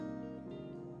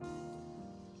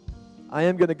I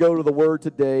am going to go to the Word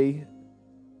today.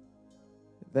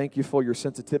 Thank you for your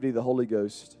sensitivity to the Holy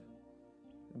Ghost.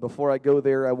 Before I go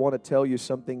there, I want to tell you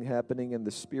something happening in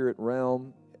the spirit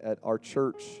realm at our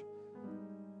church.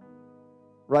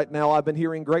 Right now, I've been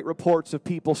hearing great reports of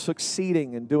people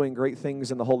succeeding and doing great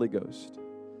things in the Holy Ghost.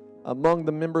 Among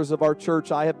the members of our church,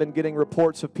 I have been getting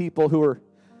reports of people who are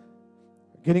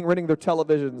getting rid of their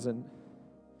televisions and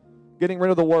getting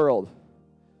rid of the world.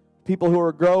 People who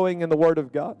are growing in the Word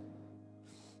of God.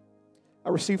 I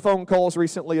received phone calls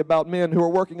recently about men who are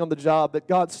working on the job that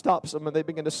God stops them and they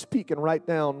begin to speak and write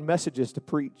down messages to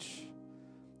preach.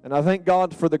 And I thank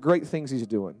God for the great things He's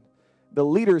doing, the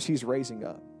leaders He's raising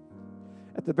up.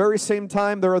 At the very same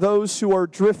time, there are those who are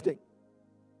drifting,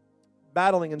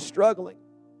 battling and struggling.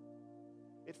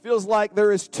 It feels like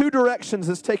there is two directions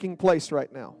that's taking place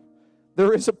right now.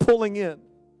 There is a pulling in,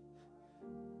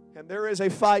 and there is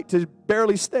a fight to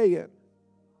barely stay in.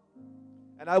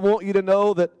 And I want you to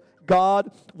know that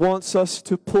God wants us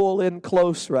to pull in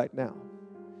close right now.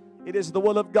 It is the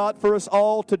will of God for us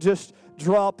all to just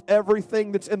drop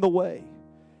everything that's in the way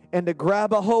and to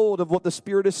grab a hold of what the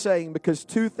Spirit is saying, because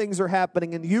two things are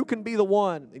happening, and you can be the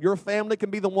one, your family can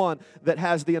be the one that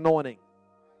has the anointing.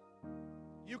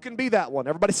 You can be that one.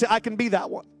 Everybody say, I can be that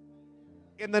one.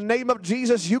 In the name of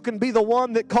Jesus, you can be the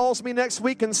one that calls me next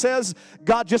week and says,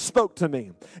 God just spoke to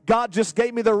me. God just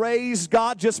gave me the raise.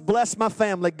 God just blessed my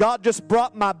family. God just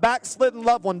brought my backslidden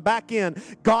loved one back in.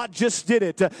 God just did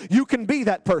it. You can be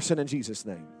that person in Jesus'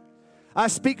 name. I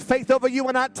speak faith over you,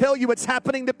 and I tell you it's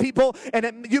happening to people,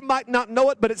 and you might not know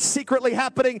it, but it's secretly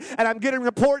happening, and I'm getting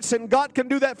reports, and God can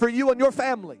do that for you and your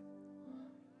family.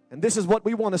 And this is what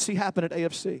we want to see happen at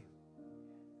AFC.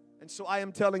 And so I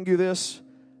am telling you this,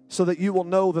 so that you will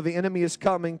know that the enemy is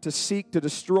coming to seek to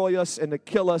destroy us and to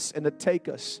kill us and to take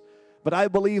us. But I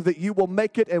believe that you will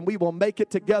make it, and we will make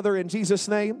it together in Jesus'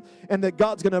 name, and that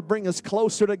God's going to bring us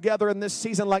closer together in this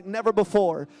season like never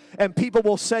before. And people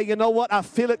will say, you know what, I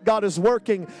feel it, God is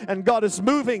working, and God is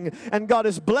moving, and God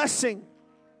is blessing.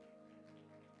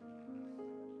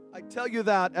 I tell you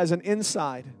that as an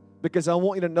inside, because I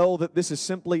want you to know that this is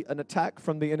simply an attack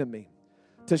from the enemy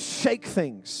to shake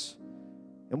things.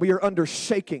 And we are under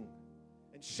shaking.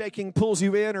 And shaking pulls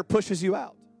you in or pushes you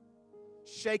out.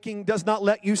 Shaking does not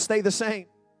let you stay the same.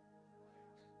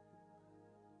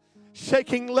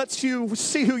 Shaking lets you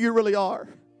see who you really are.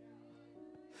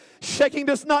 Shaking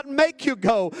does not make you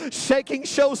go. Shaking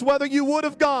shows whether you would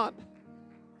have gone.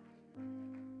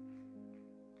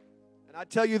 And I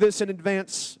tell you this in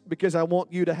advance because I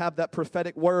want you to have that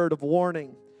prophetic word of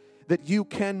warning that you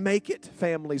can make it,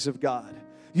 families of God.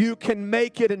 You can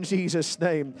make it in Jesus'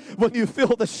 name. When you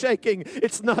feel the shaking,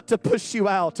 it's not to push you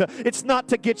out. It's not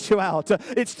to get you out.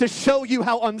 It's to show you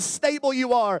how unstable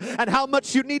you are and how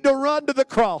much you need to run to the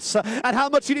cross and how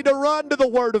much you need to run to the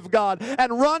Word of God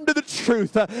and run to the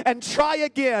truth and try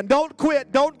again. Don't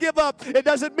quit. Don't give up. It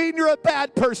doesn't mean you're a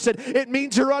bad person. It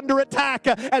means you're under attack,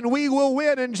 and we will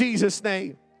win in Jesus'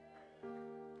 name.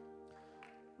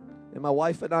 And my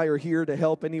wife and I are here to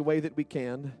help any way that we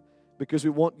can, because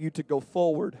we want you to go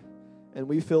forward, and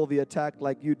we feel the attack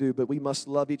like you do, but we must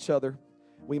love each other.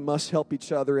 We must help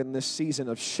each other in this season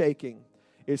of shaking.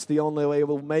 It's the only way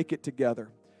we'll make it together.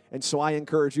 And so I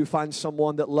encourage you, find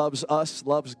someone that loves us,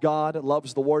 loves God,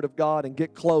 loves the Word of God, and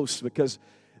get close, because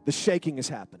the shaking is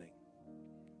happening.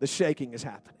 The shaking is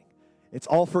happening. It's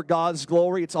all for God's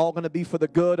glory. It's all going to be for the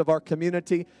good of our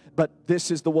community, but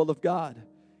this is the will of God.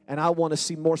 And I want to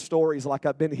see more stories like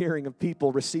I've been hearing of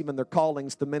people receiving their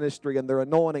callings to ministry and their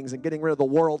anointings and getting rid of the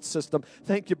world system.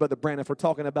 Thank you, Brother Brandon, for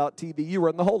talking about TV. You were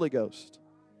in the Holy Ghost.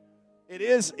 It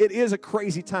is a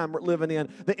crazy time we're living in.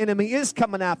 The enemy is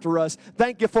coming after us.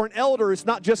 Thank you for an elder. It's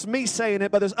not just me saying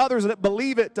it, but there's others that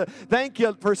believe it. Thank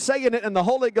you for saying it in the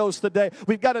Holy Ghost today.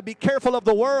 We've got to be careful of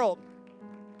the world.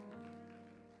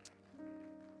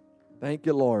 Thank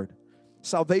you, Lord.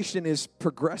 Salvation is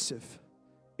progressive.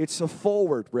 It's a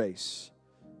forward race.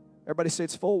 Everybody say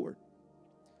it's forward.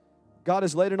 God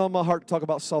has laid it on my heart to talk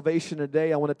about salvation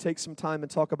today. I want to take some time and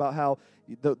talk about how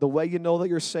the way you know that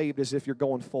you're saved is if you're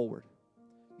going forward.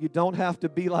 You don't have to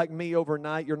be like me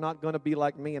overnight. You're not going to be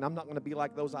like me, and I'm not going to be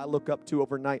like those I look up to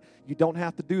overnight. You don't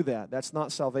have to do that. That's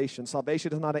not salvation.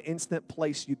 Salvation is not an instant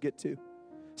place you get to.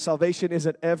 Salvation is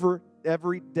an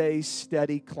everyday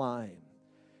steady climb.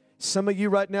 Some of you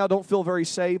right now don't feel very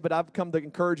saved, but I've come to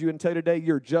encourage you and tell you today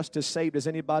you're just as saved as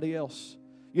anybody else.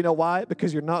 You know why?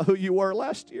 Because you're not who you were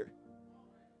last year.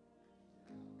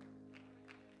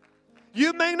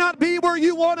 You may not be where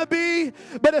you want to be,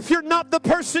 but if you're not the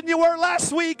person you were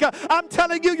last week, I'm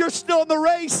telling you, you're still in the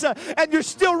race, and you're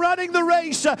still running the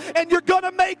race, and you're going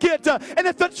to make it. And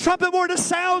if the trumpet were to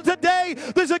sound today,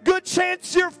 there's a good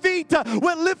chance your feet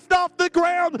will lift off the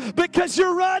ground because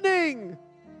you're running.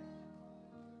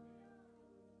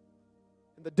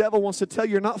 And the devil wants to tell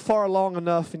you you're not far along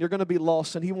enough and you're going to be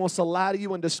lost, and he wants to lie to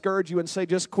you and discourage you and say,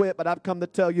 just quit. But I've come to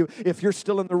tell you, if you're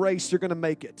still in the race, you're going to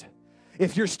make it.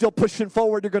 If you're still pushing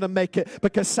forward, you're going to make it,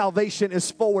 because salvation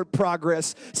is forward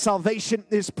progress. Salvation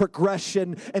is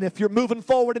progression. And if you're moving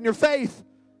forward in your faith,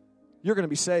 you're going to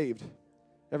be saved.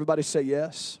 Everybody say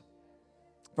yes.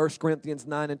 1 Corinthians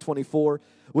 9:24.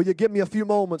 Will you give me a few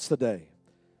moments today?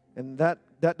 And that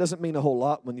doesn't mean a whole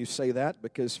lot when you say that,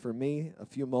 because for me, a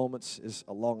few moments is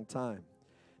a long time.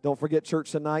 Don't forget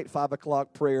church tonight, 5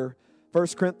 o'clock prayer. 1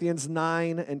 Corinthians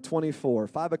 9:24.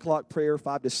 5 o'clock prayer,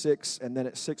 5 to 6, and then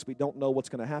at 6 we don't know what's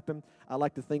going to happen. I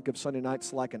like to think of Sunday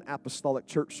nights like an apostolic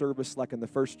church service, like in the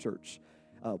first church.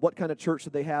 What kind of church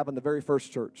did they have in the very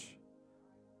first church?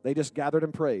 They just gathered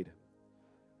and prayed.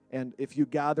 And if you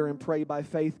gather and pray by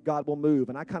faith, God will move.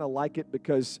 And I kind of like it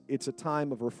because it's a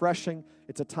time of refreshing.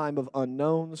 It's a time of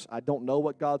unknowns. I don't know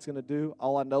what God's going to do.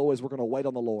 All I know is we're going to wait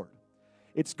on the Lord.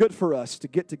 It's good for us to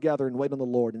get together and wait on the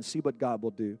Lord and see what God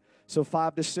will do. So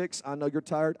 5 to 6, I know you're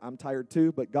tired. I'm tired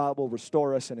too, but God will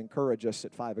restore us and encourage us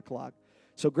at 5 o'clock.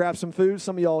 So grab some food.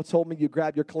 Some of y'all told me you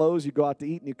grab your clothes, you go out to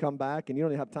eat, and you come back, and you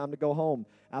don't even have time to go home.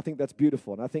 I think that's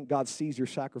beautiful, and I think God sees your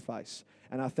sacrifice,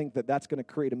 and I think that that's going to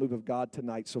create a move of God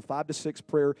tonight. So 5 to 6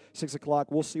 prayer, 6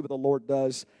 o'clock, we'll see what the Lord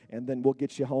does, and then we'll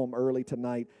get you home early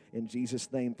tonight in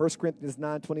Jesus' name. 1 Corinthians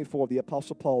 9:24, the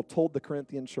Apostle Paul told the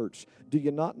Corinthian church, do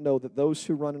you not know that those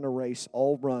who run in a race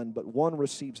all run, but one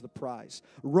receives the prize?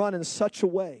 Run in such a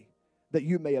way that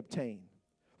you may obtain.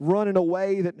 Run in a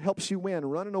way that helps you win.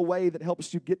 Run in a way that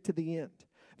helps you get to the end.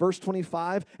 Verse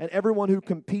 25, and everyone who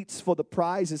competes for the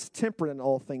prize is temperate in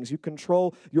all things. You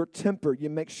control your temper. You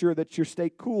make sure that you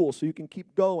stay cool so you can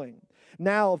keep going.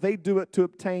 Now they do it to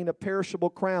obtain a perishable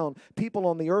crown. People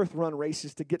on the earth run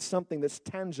races to get something that's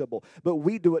tangible, but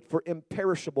we do it for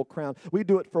imperishable crown. We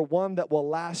do it for one that will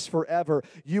last forever.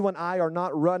 You and I are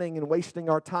not running and wasting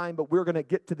our time, but we're going to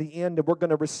get to the end, and we're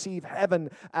going to receive heaven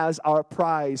as our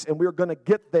prize, and we're going to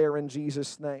get there in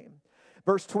Jesus' name.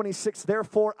 Verse 26,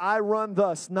 therefore I run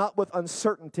thus, not with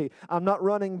uncertainty. I'm not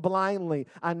running blindly.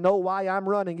 I know why I'm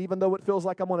running, even though it feels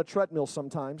like I'm on a treadmill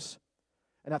sometimes,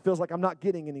 and it feels like I'm not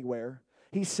getting anywhere.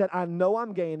 He said, I know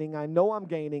I'm gaining, I know I'm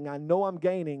gaining, I know I'm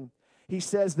gaining. He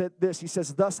says he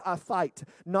says, thus I fight,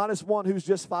 not as one who's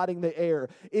just fighting the air.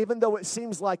 Even though it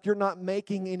seems like you're not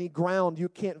making any ground, you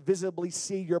can't visibly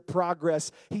see your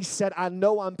progress. He said, I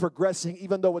know I'm progressing,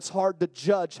 even though it's hard to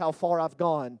judge how far I've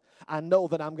gone. I know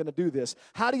that I'm going to do this.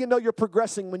 How do you know you're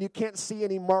progressing when you can't see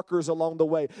any markers along the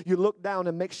way? You look down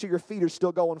and make sure your feet are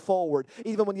still going forward.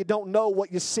 Even when you don't know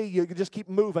what you see, you just keep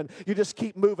moving. You just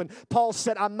keep moving. Paul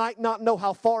said, I might not know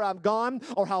how far I've gone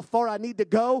or how far I need to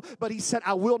go, but he said,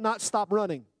 I will not stop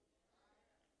running.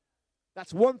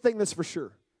 That's one thing that's for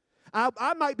sure.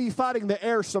 I might be fighting the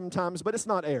air sometimes, but it's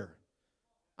not air.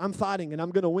 I'm fighting, and I'm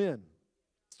going to win.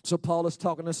 So Paul is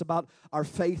talking to us about our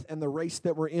faith and the race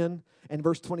that we're in. And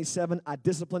verse 27, I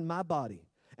discipline my body,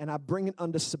 and I bring it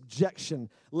under subjection,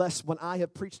 lest when I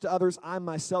have preached to others, I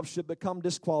myself should become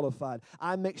disqualified.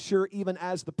 I make sure, even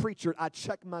as the preacher, I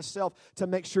check myself to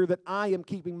make sure that I am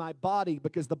keeping my body,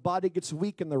 because the body gets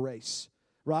weak in the race.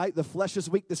 Right? The flesh is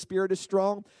weak, the spirit is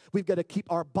strong. We've got to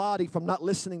keep our body from not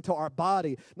listening to our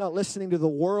body, not listening to the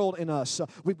world in us.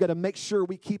 We've got to make sure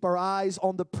we keep our eyes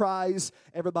on the prize.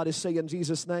 Everybody say in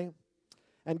Jesus' name.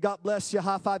 And God bless you.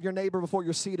 High five your neighbor before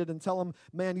you're seated and tell them,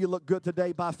 man, you look good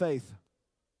today by faith.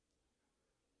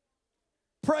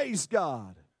 Praise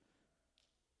God.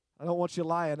 I don't want you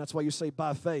lying. That's why you say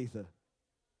by faith.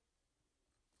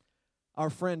 Our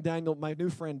friend Daniel, my new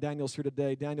friend Daniel's here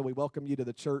today. Daniel, we welcome you to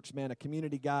the church, man, a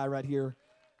community guy right here.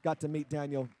 Got to meet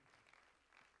Daniel.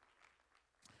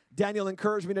 Daniel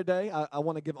encouraged me today. I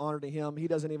want to give honor to him. He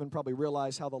doesn't even probably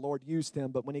realize how the Lord used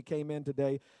him, but when he came in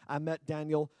today, I met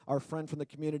Daniel, our friend from the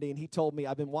community, and he told me,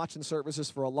 I've been watching services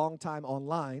for a long time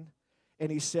online, and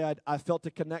he said, I felt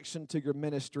a connection to your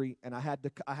ministry, and I had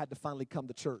to finally come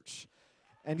to church.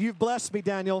 And you've blessed me,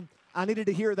 Daniel. I needed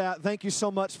to hear that. Thank you so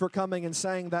much for coming and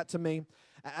saying that to me.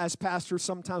 As pastors,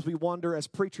 sometimes we wonder, as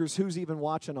preachers, who's even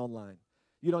watching online?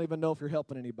 You don't even know if you're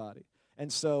helping anybody.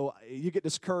 And so you get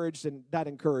discouraged, and that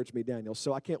encouraged me, Daniel.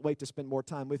 So I can't wait to spend more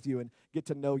time with you and get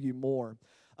to know you more.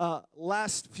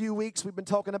 Last few weeks, we've been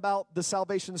talking about the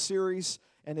Salvation series,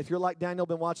 And if you're like Daniel,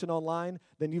 been watching online,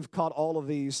 then you've caught all of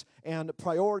these. And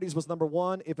priorities was number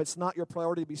one. If it's not your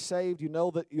priority to be saved, you know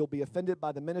that you'll be offended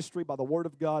by the ministry, by the Word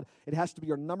of God. It has to be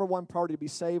your number one priority to be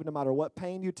saved. No matter what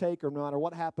pain you take or no matter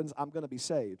what happens, I'm going to be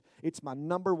saved. It's my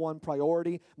number one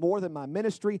priority. More than my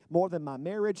ministry, more than my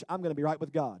marriage, I'm going to be right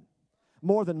with God.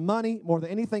 More than money, more than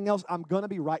anything else, I'm going to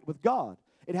be right with God.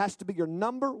 It has to be your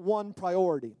number one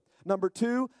priority. Number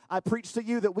two, I preach to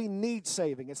you that we need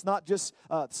saving. It's not just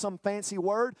some fancy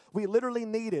word. We literally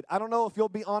need it. I don't know if you'll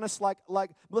be honest,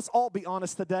 like let's all be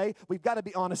honest today. We've got to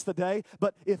be honest today.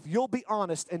 But if you'll be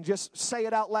honest and just say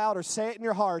it out loud or say it in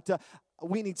your heart,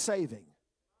 we need saving.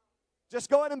 Just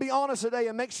go ahead and be honest today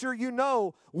and make sure you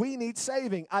know we need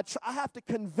saving. I have to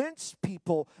convince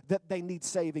people that they need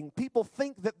saving. People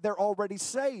think that they're already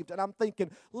saved. And I'm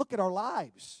thinking, look at our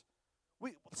lives.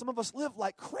 Some of us live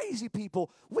like crazy people.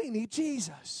 We need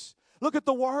Jesus. Look at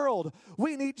the world.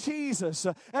 We need Jesus.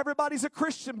 Everybody's a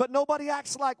Christian, but nobody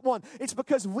acts like one. It's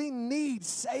because we need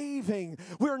saving.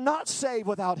 We're not saved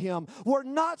without Him. We're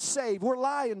not saved. We're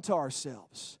lying to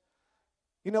ourselves.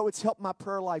 You know, it's helped my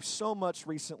prayer life so much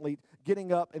recently,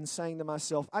 getting up and saying to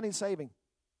myself, I need saving.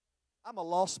 I'm a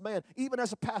lost man. Even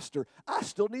as a pastor, I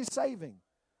still need saving.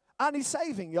 I need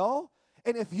saving, y'all.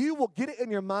 And if you will get it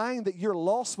in your mind that you're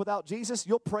lost without Jesus,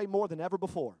 you'll pray more than ever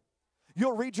before.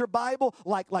 You'll read your Bible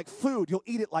like food. You'll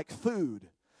eat it like food.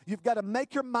 You've got to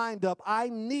make your mind up. I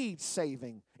need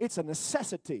saving. It's a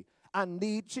necessity. I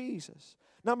need Jesus.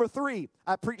 Number three,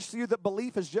 I preach to you that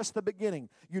belief is just the beginning.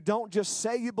 You don't just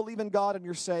say you believe in God and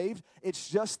you're saved. It's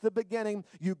just the beginning.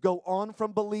 You go on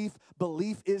from belief.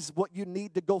 Belief is what you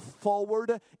need to go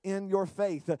forward in your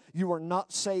faith. You are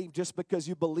not saved just because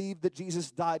you believe that Jesus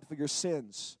died for your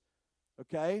sins.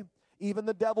 Okay? Even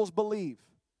the devils believe.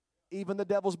 Even the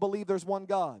devils believe there's one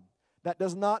God. That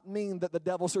does not mean that the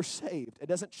devils are saved. It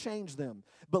doesn't change them.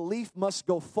 Belief must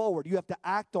go forward. You have to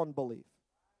act on belief.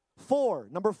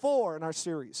 Number four in our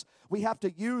series, we have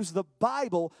to use the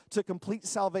Bible to complete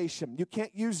salvation. You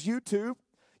can't use YouTube.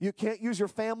 You can't use your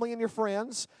family and your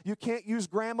friends. You can't use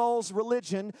grandma's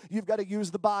religion. You've got to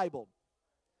use the Bible.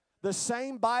 The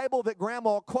same Bible that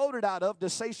grandma quoted out of to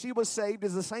say she was saved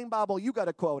is the same Bible you got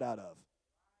to quote out of.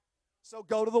 So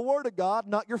go to the Word of God,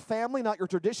 not your family, not your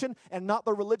tradition, and not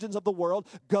the religions of the world.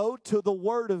 Go to the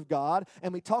Word of God.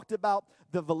 And we talked about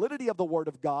the validity of the Word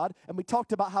of God, and we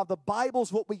talked about how the Bible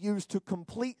is what we use to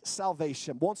complete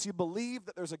salvation. Once you believe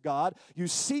that there's a God, you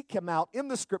seek Him out in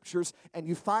the Scriptures, and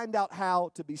you find out how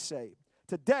to be saved.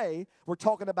 Today, we're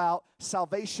talking about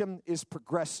salvation is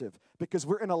progressive because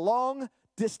we're in a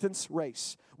long-distance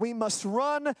race. We must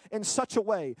run in such a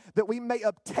way that we may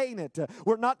obtain it.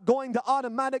 We're not going to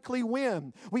automatically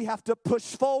win. We have to push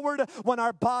forward when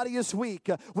our body is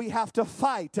weak. We have to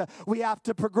fight. We have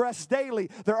to progress daily.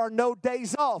 There are no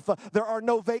days off. There are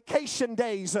no vacation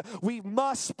days. We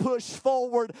must push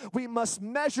forward. We must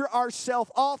measure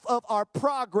ourselves off of our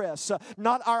progress,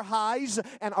 not our highs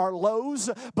and our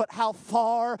lows, but how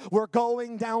far we're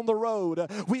going down the road.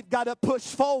 We've got to push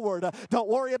forward. Don't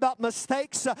worry about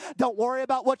mistakes. Don't worry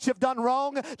about what you've done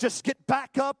wrong. Just get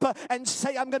back up and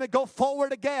say, I'm going to go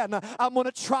forward again. I'm going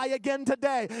to try again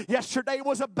today. Yesterday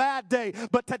was a bad day,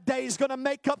 but today's going to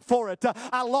make up for it.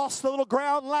 I lost a little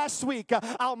ground last week.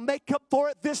 I'll make up for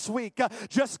it this week.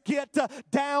 Just get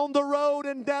down the road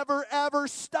and never, ever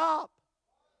stop.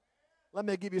 Let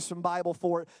me give you some Bible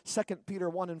for it. 2 Peter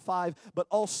 1 and 5, but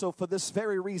also for this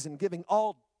very reason, giving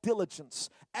all diligence.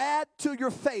 Add to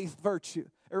your faith virtue.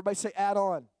 Everybody say add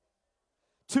on.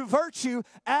 To virtue,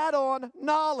 add on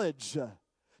knowledge.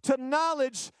 To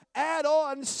knowledge, add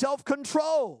on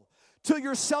self-control. To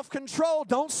your self-control,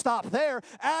 don't stop there.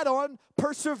 Add on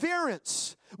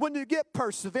perseverance. When you get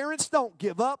perseverance, don't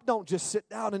give up. Don't just sit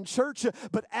down in church,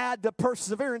 but add to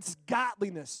perseverance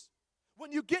godliness.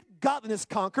 When you get godliness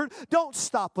conquered, don't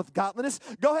stop with godliness.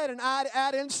 Go ahead and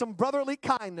add in some brotherly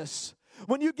kindness.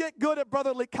 When you get good at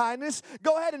brotherly kindness,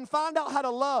 go ahead and find out how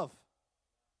to love.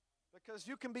 Because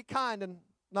you can be kind and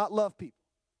not love people.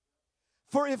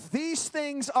 For if these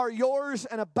things are yours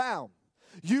and abound,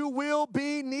 you will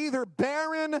be neither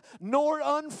barren nor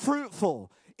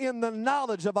unfruitful in the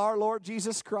knowledge of our Lord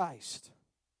Jesus Christ.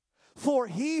 For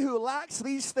he who lacks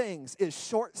these things is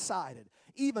short-sighted,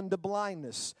 even to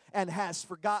blindness, and has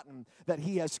forgotten that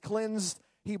he was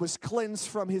cleansed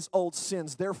from his old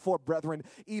sins. Therefore, brethren,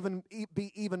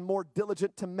 be even more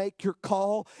diligent to make your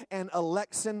call and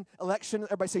election.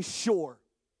 Everybody say sure.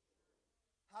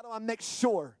 How do I make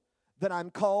sure that I'm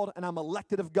called and I'm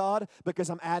elected of God? Because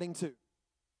I'm adding to.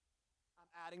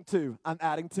 Adding to. I'm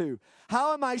adding to.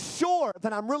 How am I sure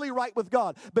that I'm really right with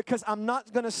God? Because I'm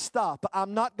not going to stop.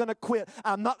 I'm not going to quit.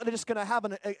 I'm not just going to have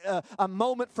a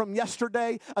moment from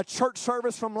yesterday, a church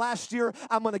service from last year.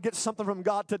 I'm going to get something from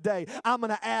God today. I'm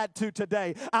going to add to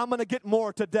today. I'm going to get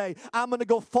more today. I'm going to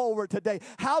go forward today.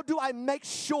 How do I make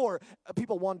sure?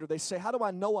 People wonder, they say, how do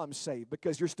I know I'm saved?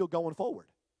 Because you're still going forward.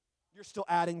 You're still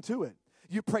adding to it.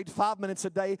 You prayed 5 minutes a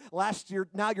day last year.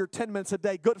 Now you're 10 minutes a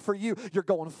day. Good for you. You're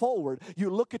going forward. You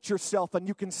look at yourself and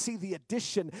you can see the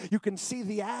addition. You can see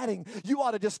the adding. You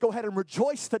ought to just go ahead and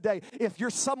rejoice today if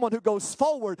you're someone who goes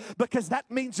forward, because that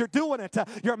means you're doing it.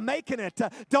 You're making it.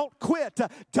 Don't quit.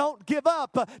 Don't give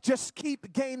up. Just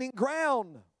keep gaining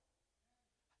ground.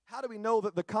 How do we know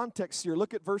that the context here?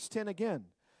 Look at verse 10 again.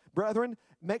 Brethren,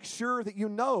 make sure that you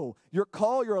know your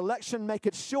call, your election, make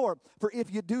it sure. For if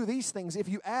you do these things, if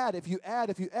you add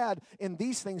in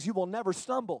these things, you will never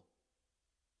stumble.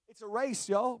 It's a race,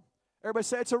 y'all. Everybody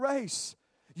say it's a race.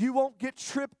 You won't get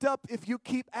tripped up if you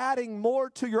keep adding more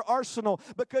to your arsenal,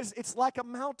 because it's like a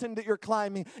mountain that you're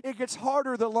climbing. It gets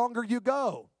harder the longer you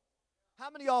go. How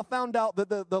many of y'all found out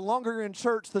that the longer you're in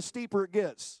church, the steeper it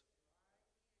gets?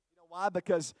 Why?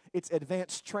 Because it's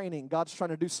advanced training. God's trying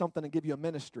to do something and give you a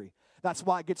ministry. That's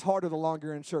why it gets harder the longer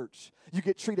you're in church. You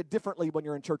get treated differently when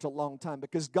you're in church a long time,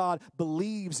 because God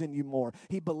believes in you more.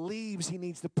 He believes He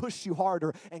needs to push you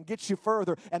harder and get you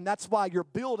further, and that's why you're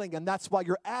building, and that's why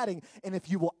you're adding. And if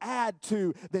you will add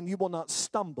to, then you will not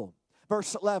stumble.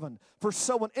 Verse 11, for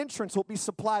so an entrance will be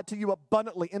supplied to you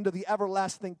abundantly into the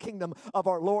everlasting kingdom of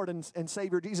our Lord and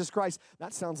Savior Jesus Christ.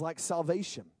 That sounds like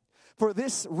salvation. For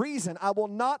this reason, I will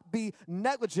not be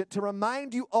negligent to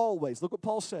remind you always. Look what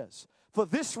Paul says. For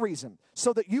this reason,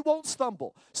 so that you won't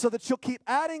stumble, so that you'll keep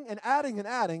adding and adding and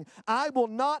adding, I will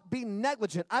not be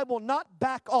negligent. I will not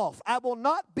back off. I will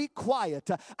not be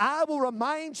quiet. I will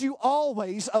remind you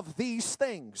always of these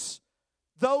things.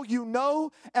 Though you know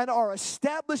and are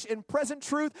established in present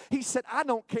truth, he said, I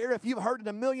don't care if you've heard it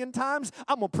a million times.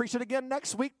 I'm going to preach it again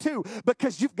next week too,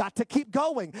 because you've got to keep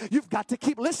going. You've got to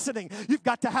keep listening. You've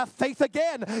got to have faith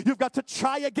again. You've got to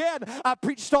try again. I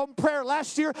preached on prayer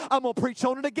last year. I'm going to preach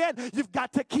on it again. You've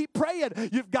got to keep praying.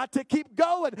 You've got to keep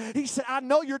going. He said, I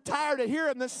know you're tired of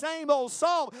hearing the same old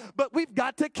song, but we've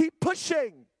got to keep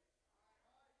pushing.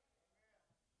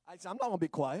 I said, I'm not going to be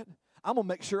quiet. I'm going to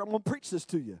make sure I'm going to preach this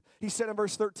to you. He said in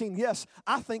verse 13, yes,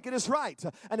 I think it is right.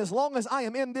 And as long as I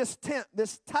am in this tent,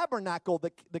 this tabernacle,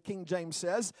 the King James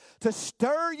says, to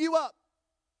stir you up.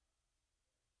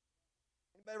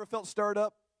 Anybody ever felt stirred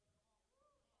up?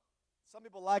 Some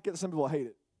people like it, some people hate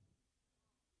it.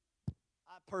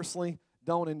 I personally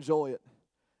don't enjoy it.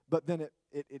 But then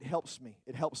it helps me.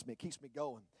 It helps me. It keeps me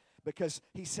going. Because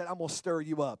he said, I'm going to stir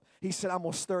you up. He said, I'm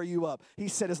going to stir you up. He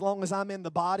said, as long as I'm in the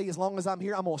body, as long as I'm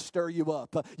here, I'm going to stir you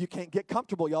up. You can't get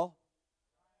comfortable, y'all.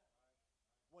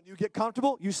 When you get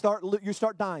comfortable, you start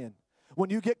dying. When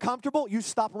you get comfortable, you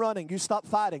stop running. You stop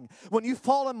fighting. When you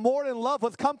fall more in love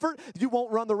with comfort, you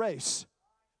won't run the race.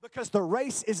 Because the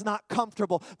race is not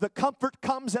comfortable. The comfort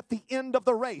comes at the end of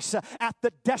the race, at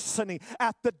the destiny,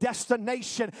 at the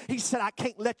destination. He said, I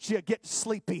can't let you get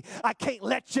sleepy. I can't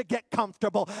let you get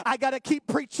comfortable. I got to keep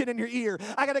preaching in your ear.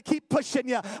 I got to keep pushing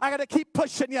you. I got to keep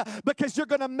pushing you, because you're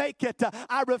going to make it.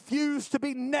 I refuse to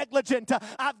be negligent.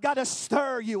 I've got to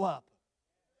stir you up.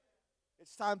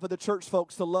 It's time for the church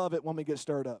folks to love it when we get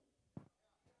stirred up.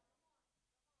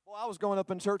 Well, I was growing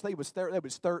up in church. They would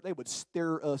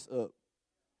stir us up.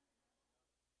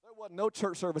 There wasn't no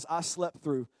church service I slept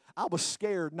through. I was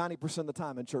scared 90% of the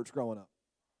time in church growing up.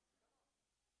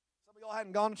 Some of y'all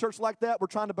hadn't gone to church like that. We're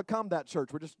trying to become that church.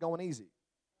 We're just going easy.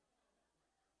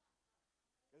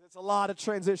 It's a lot of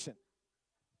transition.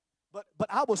 But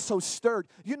I was so stirred.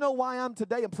 You know why I'm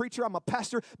today a preacher? I'm a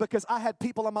pastor, because I had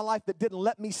people in my life that didn't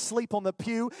let me sleep on the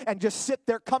pew and just sit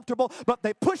there comfortable, but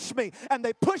they pushed me and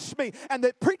they pushed me and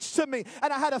they preached to me,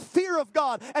 and I had a fear of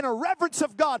God and a reverence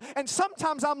of God. And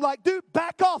sometimes I'm like, dude,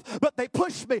 back off, but they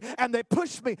pushed me and they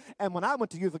pushed me. And when I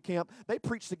went to youth camp, they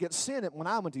preached against sin when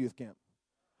I went to youth camp.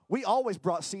 We always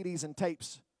brought CDs and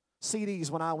tapes. CDs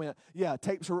when I went. Yeah,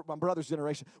 tapes were my brother's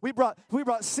generation. We brought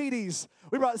CDs.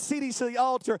 We brought CDs to the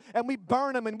altar, and we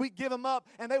burn them and we give them up.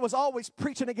 And they was always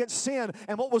preaching against sin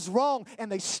and what was wrong,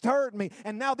 and they stirred me.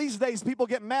 And now these days people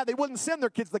get mad. They wouldn't send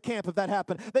their kids to camp if that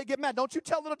happened. They get mad. Don't you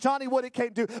tell little Johnny what he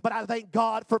can't do. But I thank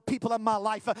God for people in my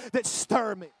life that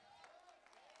stir me.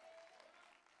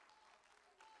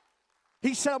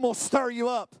 He said, I'm going to stir you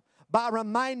up by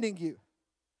reminding you.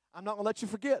 I'm not going to let you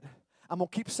forget. I'm going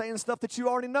to keep saying stuff that you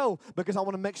already know, because I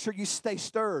want to make sure you stay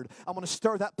stirred. I want to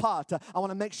stir that pot. I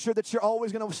want to make sure that you're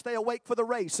always going to stay awake for the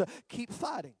race. Keep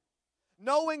fighting.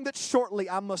 knowing that shortly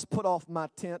I must put off my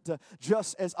tent,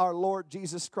 just as our Lord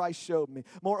Jesus Christ showed me.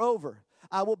 Moreover,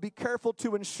 I will be careful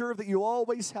to ensure that you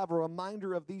always have a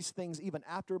reminder of these things even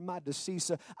after my decease.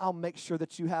 I'll make sure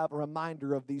that you have a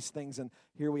reminder of these things. And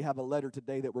here we have a letter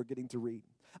today that we're getting to read.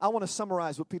 I want to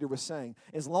summarize what Peter was saying.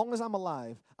 As long as I'm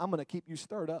alive, I'm going to keep you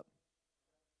stirred up.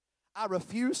 I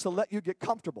refuse to let you get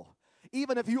comfortable.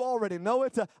 Even if you already know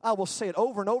it, I will say it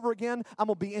over and over again. I'm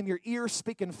going to be in your ear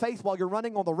speaking faith while you're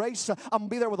running on the race. I'm going to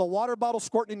be there with a water bottle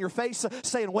squirting in your face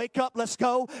saying, wake up, let's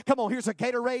go. Come on, here's a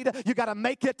Gatorade. You got to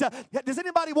make it. Does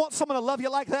anybody want someone to love you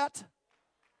like that?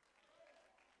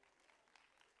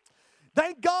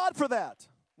 Thank God for that.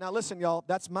 Now listen, y'all,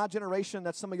 that's my generation.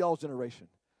 That's some of y'all's generation.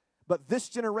 But this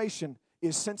generation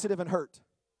is sensitive and hurt.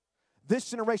 This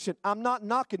generation, I'm not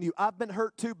knocking you. I've been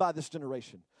hurt too by this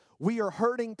generation. We are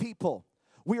hurting people.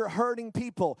 We are hurting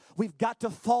people. We've got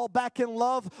to fall back in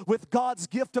love with God's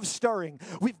gift of stirring.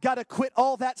 We've got to quit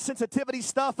all that sensitivity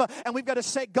stuff, and we've got to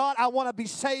say, God, I want to be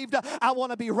saved, I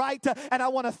want to be right, and I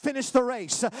want to finish the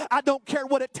race. I don't care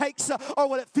what it takes or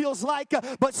what it feels like,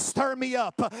 but stir me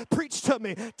up. Preach to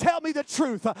me. Tell me the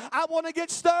truth. I want to get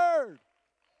stirred.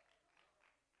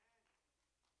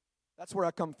 That's where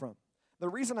I come from. The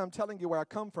reason I'm telling you where I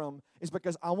come from is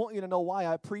because I want you to know why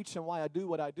I preach and why I do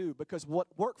what I do. Because what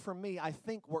worked for me, I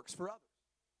think works for others.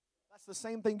 That's the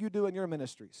same thing you do in your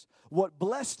ministries. What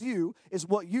blessed you is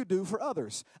what you do for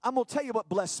others. I'm going to tell you what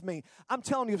blessed me. I'm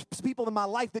telling you, people in my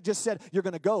life that just said, you're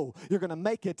going to go, you're going to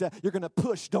make it, you're going to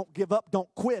push, don't give up, don't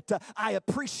quit. I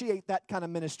appreciate that kind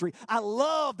of ministry. I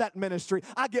love that ministry.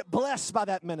 I get blessed by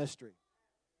that ministry.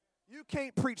 You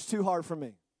can't preach too hard for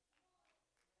me.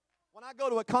 When I go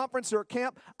to a conference or a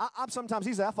camp, I'm sometimes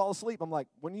easy. I fall asleep. I'm like,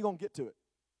 when are you going to get to it?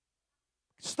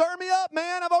 Stir me up,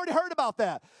 man. I've already heard about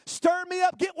that. Stir me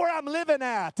up. Get where I'm living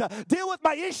at. Deal with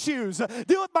my issues.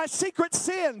 Deal with my secret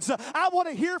sins. I want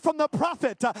to hear from the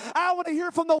prophet. I want to hear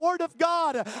from the word of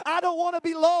God. I don't want to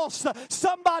be lost.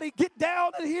 Somebody get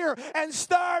down in here and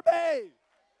stir me.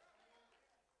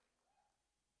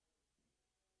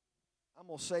 I'm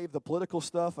going to save the political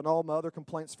stuff and all my other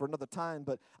complaints for another time,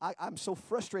 but I'm so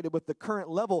frustrated with the current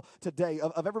level today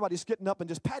of everybody's getting up and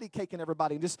just patty caking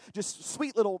everybody and just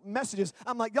sweet little messages.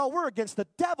 I'm like, y'all, we're against the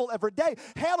devil every day.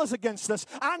 Hell is against us.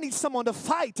 I need someone to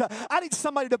fight. I need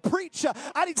somebody to preach.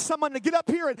 I need someone to get up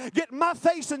here and get in my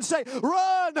face and say,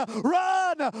 run,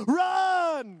 run,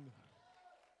 run.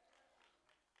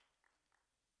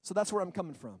 So that's where I'm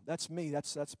coming from. That's me.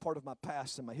 That's part of my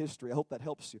past and my history. I hope that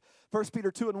helps you. 1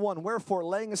 Peter 2:1, wherefore,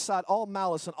 laying aside all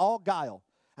malice and all guile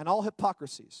and all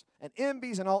hypocrisies and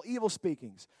envies and all evil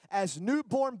speakings, as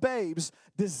newborn babes,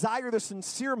 desire the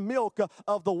sincere milk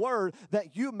of the word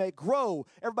that you may grow.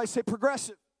 Everybody say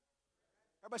progressive.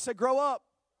 Everybody say grow up.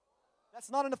 That's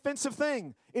not an offensive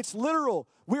thing. It's literal.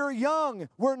 We're young.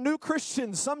 We're new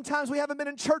Christians. Sometimes we haven't been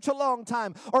in church a long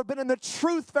time or been in the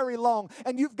truth very long.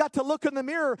 And you've got to look in the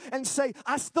mirror and say,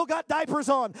 I still got diapers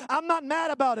on. I'm not mad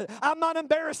about it. I'm not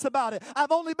embarrassed about it.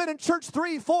 I've only been in church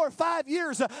 3, 4, 5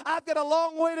 years. I've got a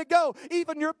long way to go.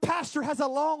 Even your pastor has a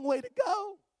long way to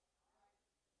go.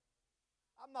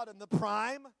 I'm not in the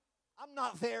prime. I'm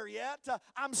not there yet.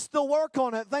 I'm still working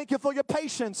on it. Thank you for your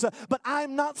patience. But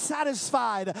I'm not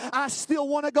satisfied. I still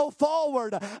want to go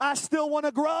forward. I still want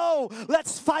to grow.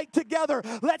 Let's fight together.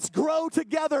 Let's grow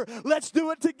together. Let's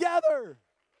do it together.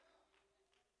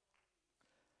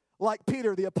 Like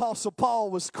Peter, the Apostle Paul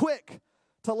was quick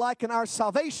to liken our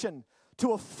salvation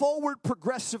to a forward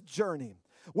progressive journey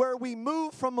where we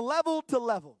move from level to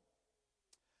level,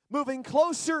 moving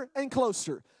closer and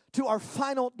closer to our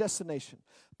final destination.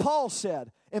 Paul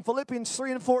said in Philippians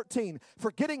 3:14,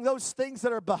 forgetting those things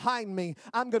that are behind me,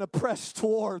 I'm going to press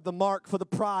toward the mark for the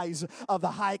prize of the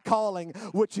high calling,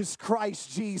 which is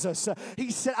Christ Jesus.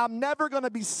 He said, I'm never going to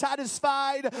be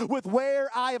satisfied with where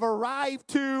I have arrived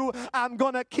to. I'm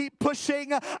going to keep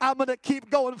pushing. I'm going to keep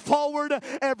going forward.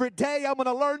 Every day I'm going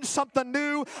to learn something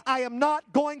new. I am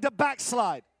not going to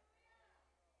backslide.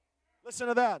 Listen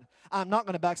to that. I'm not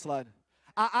going to backslide.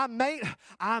 I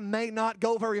may not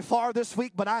go very far this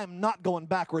week, but I am not going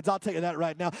backwards. I'll tell you that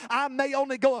right now. I may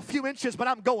only go a few inches, but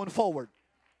I'm going forward.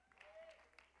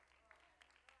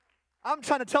 I'm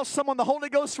trying to tell someone the Holy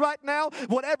Ghost right now,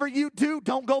 whatever you do,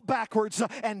 don't go backwards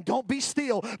and don't be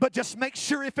still, but just make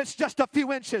sure if it's just a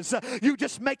few inches, you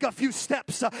just make a few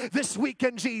steps this week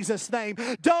in Jesus' name.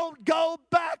 Don't go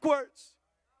backwards.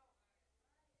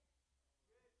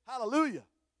 Hallelujah.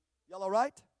 Y'all all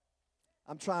right?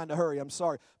 I'm trying to hurry. I'm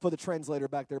sorry for the translator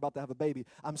back there about to have a baby.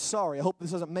 I'm sorry. I hope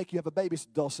this doesn't make you have a baby,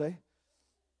 Dulce.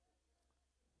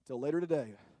 Till later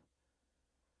today.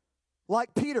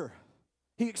 Like Peter,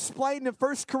 he explained in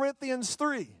 1 Corinthians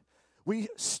 3, We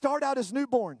start out as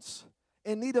newborns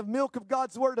in need of milk of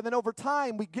God's word, and then over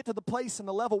time we get to the place and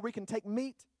the level where we can take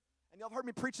meat. And y'all have heard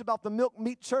me preach about the milk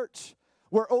meat church,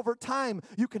 where over time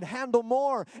you can handle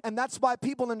more. And that's why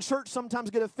people in church sometimes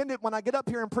get offended when I get up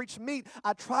here and preach meat.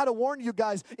 I try to warn you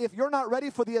guys, if you're not ready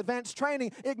for the advanced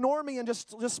training, ignore me and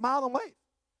just smile and wave.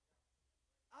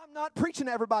 I'm not preaching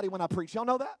to everybody when I preach. Y'all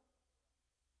know that?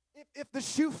 If the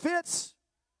shoe fits,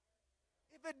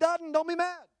 if it doesn't, don't be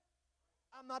mad.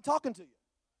 I'm not talking to you,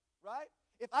 right?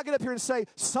 If I get up here and say,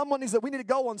 we need to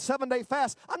go on 7-day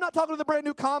fast, I'm not talking to the brand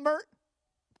new convert.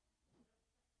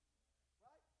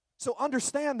 So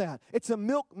understand that. It's a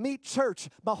milk meat church.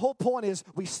 My whole point is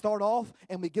we start off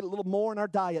and we get a little more in our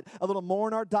diet,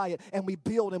 and we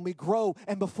build and we grow.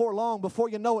 And before long, before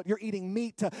you know it, you're eating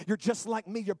meat. You're just like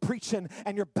me. You're preaching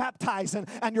and you're baptizing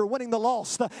and you're winning the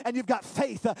lost and you've got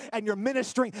faith and you're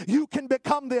ministering. You can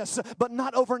become this, but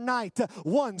not overnight.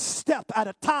 One step at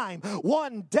a time,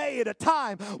 one day at a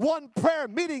time, one prayer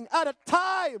meeting at a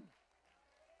time.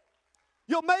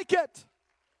 You'll make it.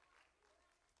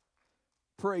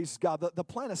 Praise God. The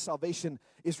plan of salvation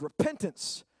is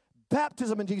repentance,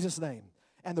 baptism in Jesus' name,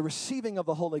 and the receiving of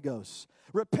the Holy Ghost.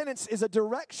 Repentance is a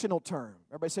directional term.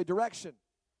 Everybody say direction.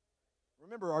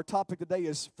 Remember, our topic today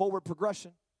is forward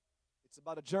progression. It's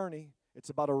about a journey. It's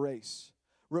about a race.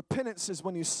 Repentance is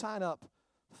when you sign up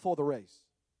for the race.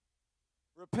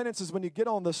 Repentance is when you get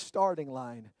on the starting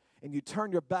line and you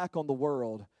turn your back on the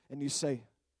world and you say,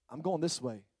 I'm going this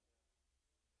way.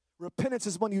 Repentance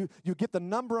is when you get the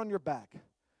number on your back.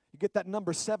 You get that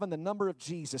number 7, the number of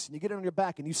Jesus, and you get it on your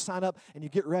back and you sign up and you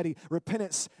get ready.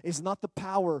 Repentance is not the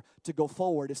power to go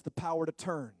forward. It's the power to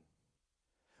turn.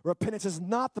 Repentance is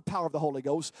not the power of the Holy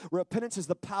Ghost. Repentance is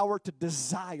the power to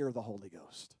desire the Holy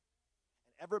Ghost.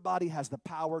 And everybody has the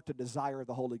power to desire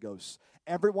the Holy Ghost.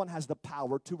 Everyone has the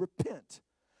power to repent.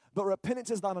 But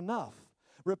repentance is not enough.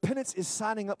 Repentance is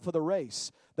signing up for the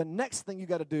race. The next thing you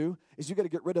got to do is you got to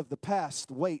get rid of the past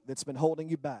weight that's been holding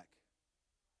you back.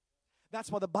 That's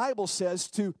why the Bible says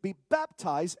to be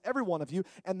baptized, every one of you,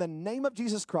 in the name of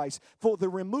Jesus Christ for the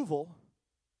removal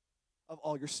of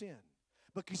all your sin.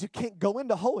 Because you can't go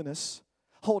into holiness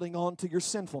holding on to your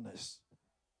sinfulness.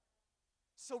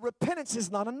 So repentance is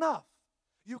not enough.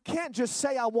 You can't just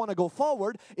say, I want to go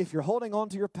forward if you're holding on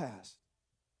to your past.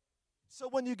 So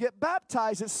when you get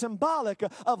baptized, it's symbolic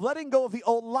of letting go of the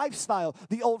old lifestyle,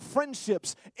 the old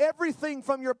friendships, everything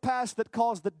from your past that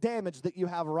caused the damage that you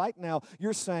have right now.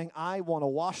 You're saying, I want to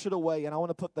wash it away, and I want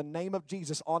to put the name of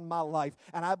Jesus on my life.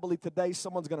 And I believe today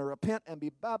someone's going to repent and be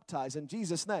baptized in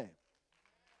Jesus' name.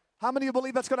 How many of you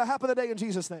believe that's going to happen today in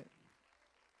Jesus' name?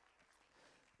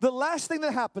 The last thing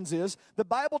that happens is the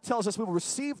Bible tells us we will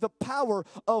receive the power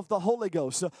of the Holy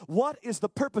Ghost. What is the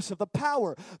purpose of the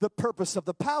power? The purpose of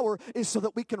the power is so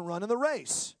that we can run in the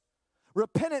race.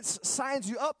 Repentance signs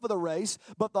you up for the race,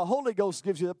 but the Holy Ghost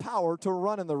gives you the power to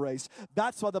run in the race.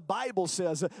 That's why the Bible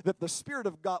says that the Spirit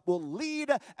of God will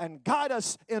lead and guide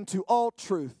us into all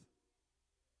truth.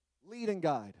 Lead and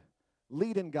guide.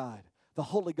 Lead and guide. The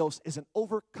Holy Ghost is an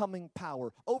overcoming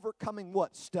power. Overcoming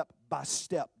what? Step by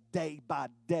step. Day by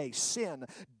day, sin,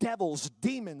 devils,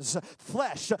 demons,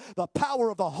 flesh. The power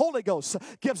of the Holy Ghost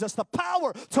gives us the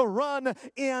power to run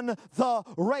in the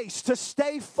race, to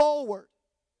stay forward.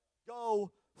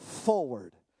 Go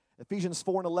forward. Ephesians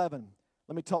 4:11.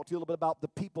 Let me talk to you a little bit about the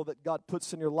people that God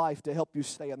puts in your life to help you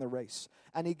stay in the race.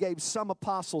 And He gave some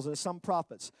apostles and some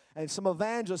prophets and some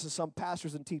evangelists and some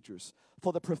pastors and teachers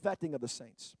for the perfecting of the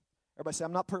saints. Everybody say,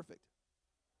 I'm not perfect.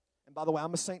 And by the way,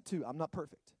 I'm a saint too. I'm not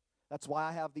perfect. That's why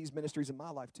I have these ministries in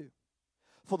my life too.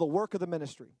 For the work of the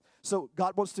ministry. So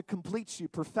God wants to complete you,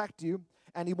 perfect you,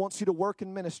 and He wants you to work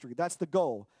in ministry. That's the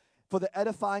goal. For the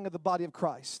edifying of the body of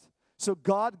Christ. So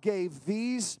God gave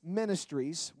these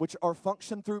ministries, which are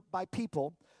functioned through by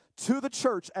people, to the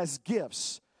church as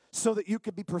gifts so that you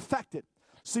could be perfected.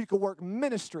 So you could work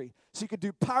ministry. So you could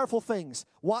do powerful things.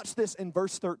 Watch this in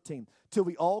verse 13. Till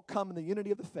we all come in the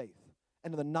unity of the faith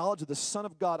and in the knowledge of the Son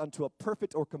of God unto a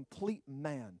perfect or complete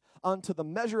man, unto the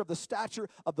measure of the stature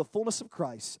of the fullness of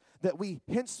Christ, that we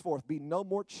henceforth be no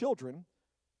more children,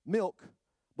 milk,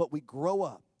 but we grow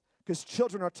up. Because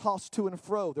children are tossed to and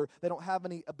fro. They don't have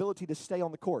any ability to stay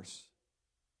on the course.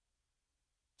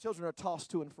 Children are tossed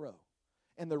to and fro.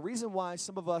 And the reason why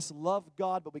some of us love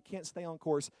God but we can't stay on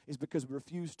course is because we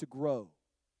refuse to grow.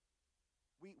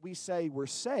 We say we're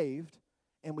saved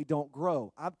and we don't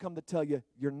grow. I've come to tell you,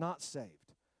 you're not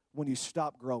saved when you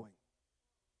stop growing.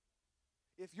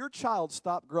 If your child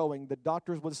stopped growing, the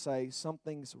doctors would say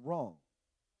something's wrong.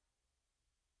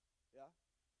 Yeah?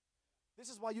 This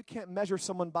is why you can't measure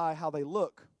someone by how they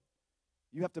look.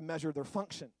 You have to measure their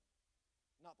function,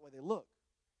 not the way they look.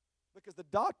 Because the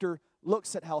doctor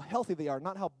looks at how healthy they are,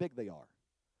 not how big they are.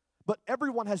 But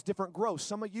everyone has different growth.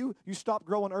 Some of you stopped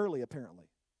growing early, apparently.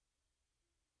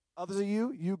 Others of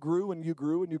you grew and you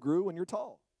grew and you grew and you're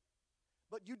tall.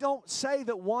 But you don't say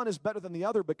that one is better than the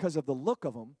other because of the look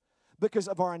of them. Because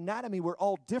of our anatomy, we're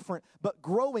all different, but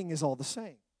growing is all the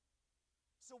same.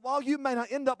 So while you may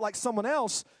not end up like someone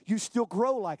else, you still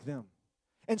grow like them.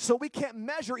 And so we can't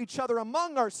measure each other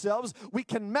among ourselves. We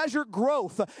can measure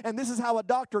growth. And this is how a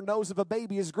doctor knows if a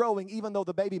baby is growing, even though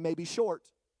the baby may be short.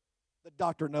 The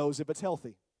doctor knows if it's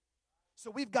healthy. So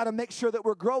we've got to make sure that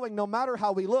we're growing no matter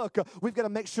how we look. We've got to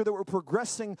make sure that we're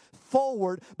progressing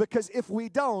forward, because if we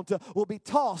don't, we'll be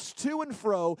tossed to and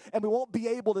fro and we won't be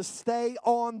able to stay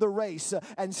on the race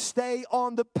and stay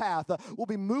on the path. We'll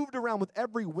be moved around with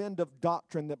every wind of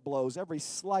doctrine that blows, every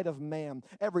sleight of man,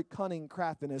 every cunning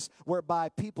craftiness whereby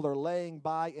people are laying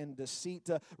by in deceit,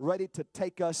 ready to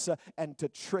take us and to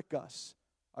trick us.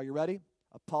 Are you ready?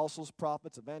 Apostles,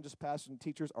 prophets, evangelists, pastors, and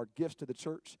teachers are gifts to the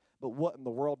church, but what in the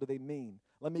world do they mean?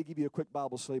 Let me give you a quick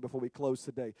Bible study before we close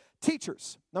today.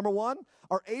 Teachers, number one,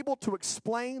 are able to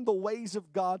explain the ways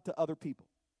of God to other people.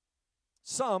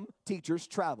 Some teachers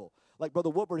travel. Like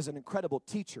Brother Woodward is an incredible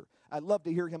teacher. I love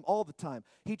to hear him all the time.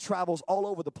 He travels all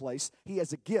over the place. He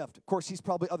has a gift. Of course, he's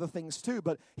probably other things too,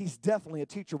 but he's definitely a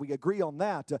teacher. We agree on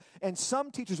that. And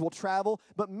some teachers will travel,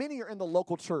 but many are in the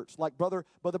local church. Like Brother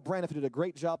Braniff did a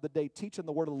great job today teaching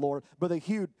the Word of the Lord. Brother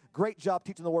Hugh, great job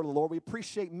teaching the Word of the Lord. We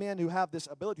appreciate men who have this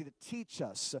ability to teach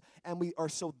us, and we are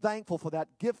so thankful for that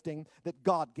gifting that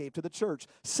God gave to the church.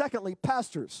 Secondly,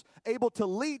 pastors, able to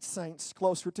lead saints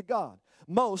closer to God.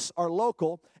 Most are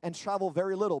local and travel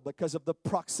very little because of the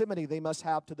proximity they must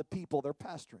have to the people they're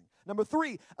pastoring. Number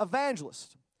three,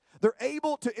 evangelists. They're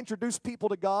able to introduce people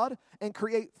to God and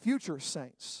create future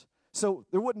saints. So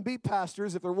there wouldn't be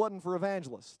pastors if there wasn't for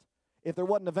evangelists. If there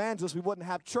wasn't evangelists, we wouldn't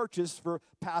have churches for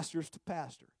pastors to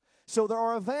pastor. So there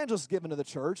are evangelists given to the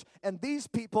church, and these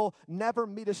people never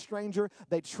meet a stranger.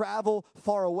 They travel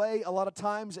far away a lot of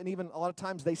times, and even a lot of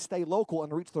times they stay local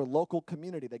and reach their local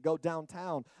community. They go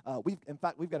downtown. In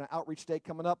fact, we've got an outreach day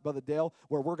coming up, Brother Dale,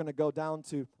 where we're going to go down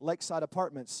to Lakeside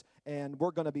Apartments, and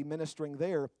we're going to be ministering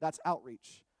there. That's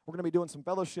outreach. We're going to be doing some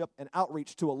fellowship and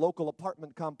outreach to a local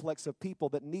apartment complex of people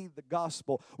that need the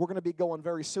gospel. We're going to be going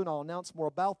very soon. I'll announce more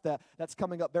about that. That's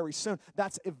coming up very soon.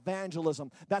 That's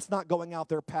evangelism. That's not going out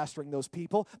there pastoring those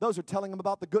people. Those are telling them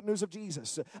about the good news of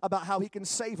Jesus, about how he can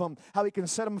save them, how he can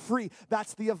set them free.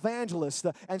 That's the evangelist.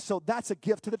 And so that's a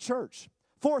gift to the church.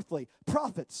 Fourthly,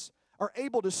 prophets are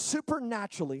able to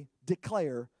supernaturally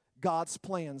declare God's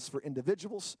plans for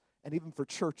individuals and even for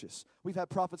churches. We've had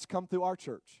prophets come through our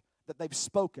church that they've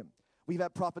spoken. We've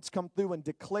had prophets come through and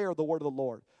declare the word of the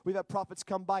Lord. We've had prophets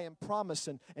come by and promise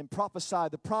and prophesy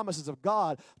the promises of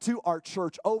God to our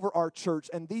church, over our church,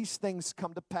 and these things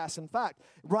come to pass. In fact,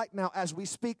 right now as we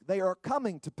speak, they are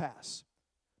coming to pass.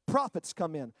 Prophets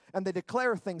come in and they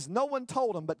declare things no one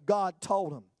told them, but God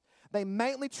told them. They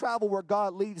mainly travel where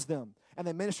God leads them, and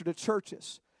they minister to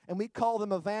churches. And we call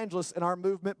them evangelists in our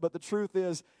movement, but the truth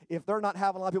is, if they're not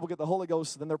having a lot of people get the Holy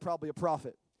Ghost, then they're probably a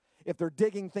prophet. If they're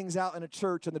digging things out in a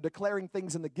church and they're declaring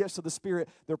things in the gifts of the Spirit,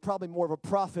 they're probably more of a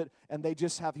prophet, and they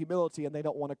just have humility and they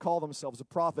don't want to call themselves a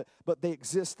prophet, but they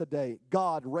exist today.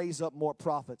 God raise up more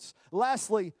prophets.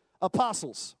 Lastly,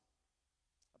 apostles.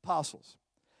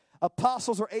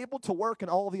 Apostles are able to work in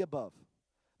all the above.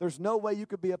 There's no way you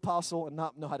could be an apostle and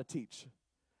not know how to teach.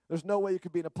 There's no way you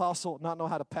could be an apostle and not know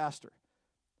how to pastor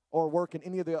or work in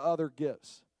any of the other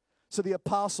gifts. So the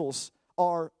apostles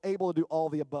are able to do all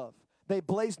the above. They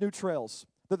blaze new trails.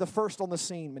 They're the first on the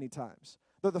scene many times.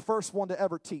 They're the first one to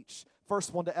ever teach,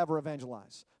 first one to ever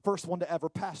evangelize, first one to ever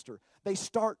pastor. They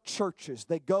start churches.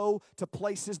 They go to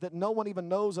places that no one even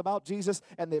knows about Jesus,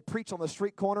 and they preach on the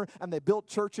street corner, and they build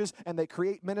churches, and they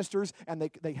create ministers, and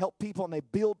they help people, and they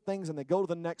build things, and they go to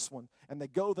the next one, and they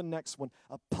go to the next one.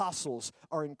 Apostles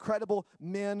are incredible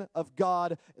men of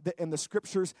God in the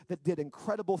Scriptures that did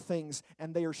incredible things,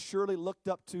 and they are surely looked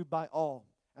up to by all.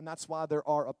 And that's why there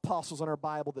are apostles in our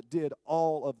Bible that did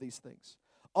all of these things.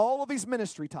 All of these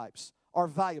ministry types are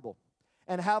valuable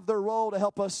and have their role to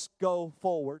help us go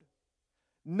forward.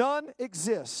 None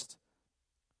exist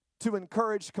to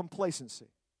encourage complacency.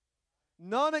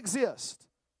 None exist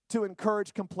to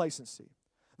encourage complacency.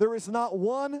 There is not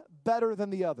one better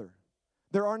than the other.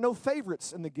 There are no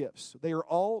favorites in the gifts. They are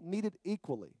all needed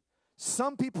equally.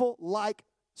 Some people like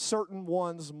certain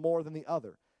ones more than the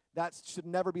other. That should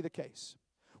never be the case.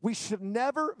 We should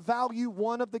never value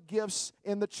one of the gifts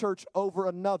in the church over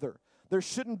another. There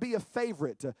shouldn't be a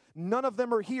favorite. None of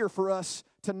them are here for us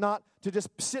to just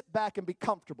sit back and be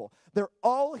comfortable. They're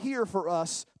all here for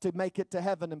us to make it to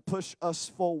heaven and push us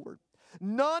forward.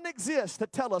 None exist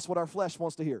that tell us what our flesh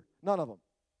wants to hear. None of them.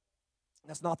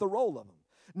 That's not the role of them.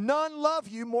 None love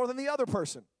you more than the other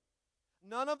person.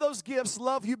 None of those gifts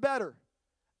love you better.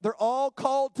 They're all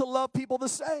called to love people the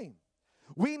same.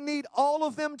 We need all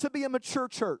of them to be a mature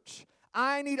church.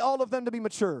 I need all of them to be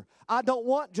mature. I don't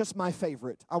want just my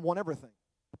favorite. I want everything.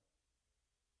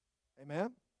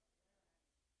 Amen?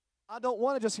 I don't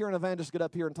want to just hear an evangelist get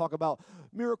up here and talk about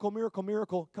miracle, miracle,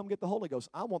 miracle, come get the Holy Ghost.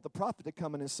 I want the prophet to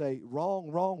come in and say, wrong,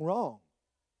 wrong, wrong.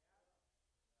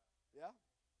 Yeah?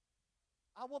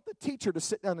 I want the teacher to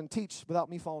sit down and teach without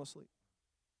me falling asleep.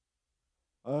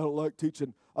 I don't like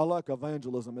teaching. I like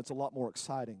evangelism. It's a lot more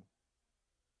exciting.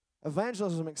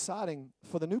 Evangelism is exciting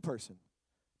for the new person.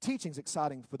 Teaching is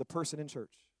exciting for the person in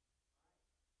church.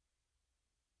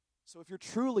 So if you're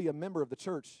truly a member of the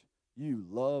church, you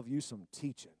love you some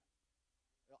teaching.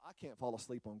 I can't fall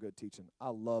asleep on good teaching.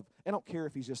 I don't care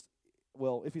if he's just,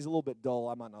 well, if he's a little bit dull,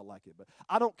 I might not like it. But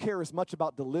I don't care as much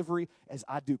about delivery as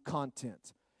I do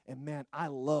content. And man, I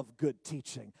love good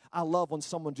teaching. I love when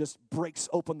someone just breaks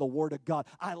open the Word of God.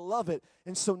 I love it.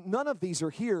 And so none of these are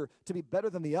here to be better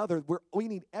than the other. We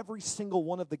need every single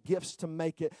one of the gifts to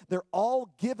make it. They're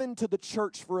all given to the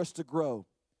church for us to grow.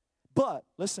 But,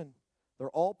 listen, they're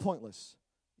all pointless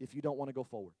if you don't want to go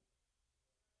forward.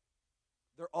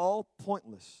 They're all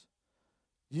pointless.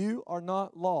 You are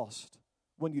not lost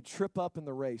when you trip up in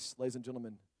the race, ladies and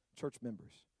gentlemen, church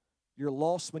members. You're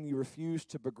lost when you refuse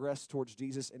to progress towards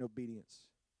Jesus in obedience.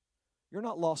 You're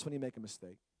not lost when you make a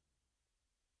mistake.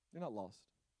 You're not lost.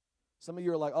 Some of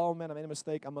you are like, oh, man, I made a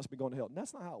mistake. I must be going to hell. And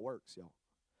that's not how it works, y'all.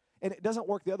 And it doesn't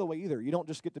work the other way either. You don't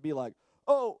just get to be like,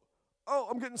 oh,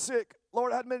 I'm getting sick.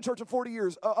 Lord, I hadn't been in church in 40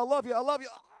 years. I love you. I love you.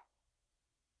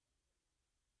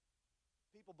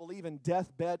 People believe in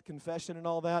deathbed confession and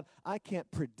all that. I can't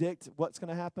predict what's going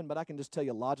to happen, but I can just tell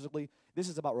you logically, this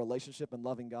is about relationship and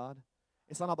loving God.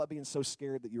 It's not about being so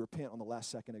scared that you repent on the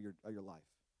last second of your life.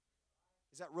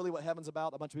 Is that really what heaven's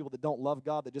about? A bunch of people that don't love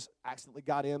God that just accidentally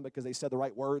got in because they said the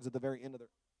right words at the very end of their...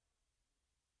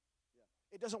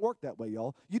 Yeah. It doesn't work that way,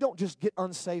 y'all. You don't just get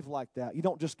unsaved like that. You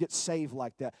don't just get saved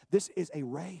like that. This is a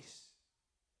race.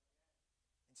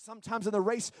 And sometimes in the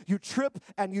race, you trip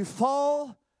and you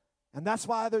fall, and that's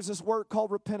why there's this word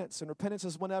called repentance. And repentance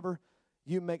is whenever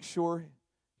you make sure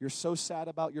you're so sad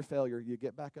about your failure, you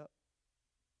get back up.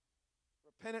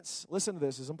 Repentance, listen to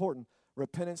this, is important.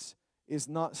 Repentance is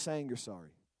not saying you're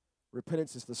sorry.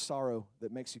 Repentance is the sorrow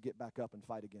that makes you get back up and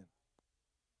fight again.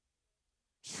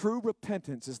 True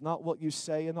repentance is not what you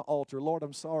say in the altar, Lord,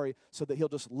 I'm sorry, so that he'll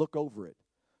just look over it.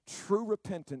 True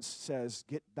repentance says,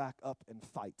 get back up and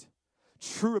fight.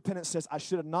 True repentance says, I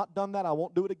should have not done that. I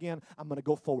won't do it again. I'm going to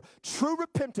go forward. True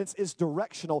repentance is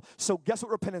directional. So guess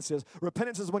what repentance is?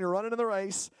 Repentance is when you're running in the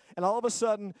race, and all of a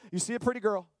sudden, you see a pretty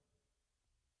girl.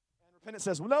 Repentance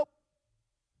says, well, nope.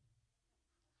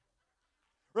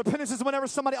 Repentance is whenever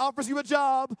somebody offers you a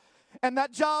job, and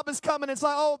that job is coming. It's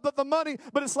like, oh, but the money.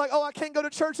 But it's like, oh, I can't go to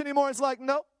church anymore. It's like,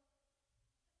 nope.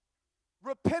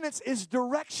 Repentance is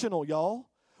directional, y'all.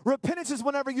 Repentance is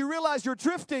whenever you realize you're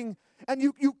drifting and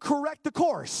you correct the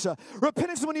course.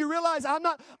 Repentance is when you realize I'm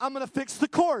going to fix the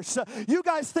course. You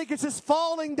guys think it's just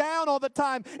falling down all the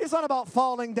time. It's not about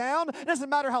falling down. It doesn't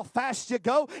matter how fast you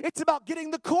go. It's about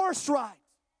getting the course right.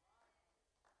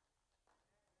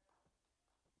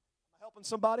 Helping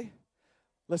somebody?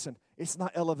 Listen, it's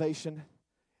not elevation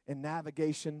and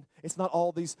navigation. It's not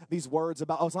all these words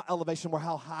about, oh, it's not elevation where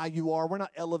how high you are. We're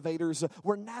not elevators.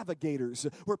 We're navigators.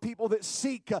 We're people that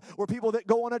seek. We're people that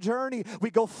go on a journey. We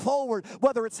go forward,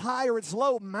 whether it's high or it's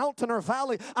low, mountain or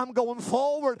valley. I'm going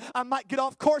forward. I might get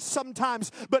off course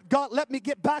sometimes, but God, let me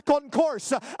get back on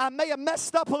course. I may have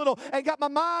messed up a little and got my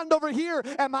mind over here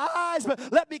and my eyes, but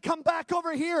let me come back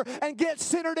over here and get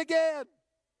centered again.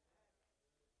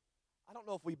 I don't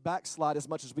know if we backslide as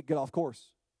much as we get off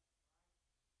course.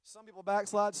 Some people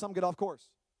backslide, some get off course.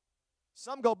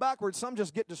 Some go backwards, some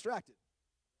just get distracted.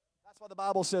 That's why the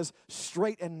Bible says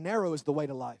straight and narrow is the way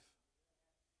to life.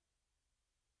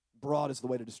 Broad is the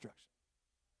way to destruction.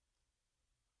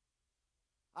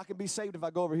 I can be saved if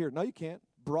I go over here. No, you can't.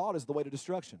 Broad is the way to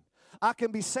destruction. I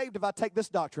can be saved if I take this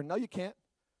doctrine. No, you can't.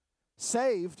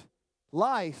 Saved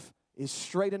life is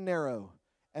straight and narrow.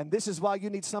 And this is why you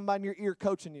need somebody in your ear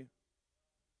coaching you.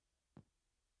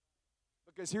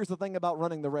 Because here's the thing about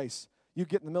running the race. You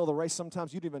get in the middle of the race,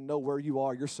 sometimes you don't even know where you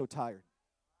are. You're so tired.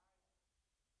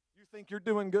 You think you're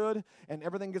doing good and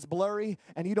everything gets blurry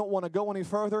and you don't want to go any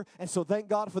further. And so thank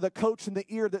God for the coach in the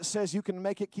ear that says you can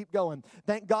make it, keep going.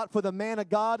 Thank God for the man of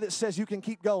God that says you can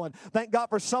keep going. Thank God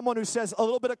for someone who says a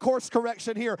little bit of course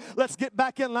correction here. Let's get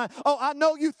back in line. Oh, I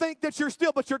know you think that you're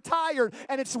still, but you're tired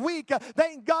and it's weak.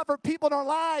 Thank God for people in our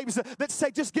lives that say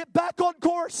just get back on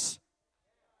course.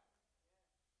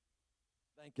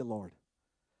 Thank you, Lord.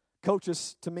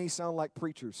 Coaches, to me, sound like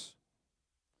preachers.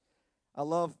 I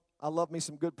love me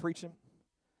some good preaching.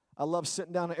 I love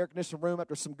sitting down in an air-conditioned room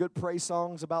after some good praise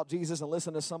songs about Jesus and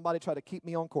listening to somebody try to keep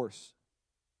me on course.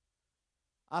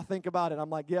 I think about it. I'm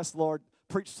like, yes, Lord,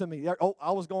 preach to me. Oh,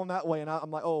 I was going that way, and I'm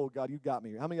like, oh, God, you got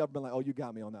me. How many of you have been like, oh, you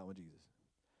got me on that one,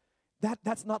 Jesus?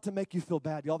 That's not to make you feel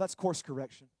bad, y'all. That's course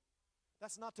correction.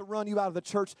 That's not to run you out of the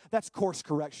church. That's course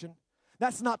correction.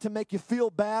 That's not to make you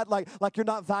feel bad, like you're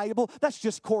not valuable. That's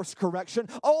just course correction.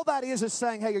 All that is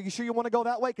saying, hey, are you sure you want to go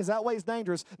that way? Because that way is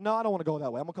dangerous. No, I don't want to go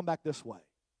that way. I'm going to come back this way.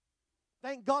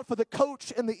 Thank God for the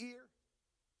coach in the ear.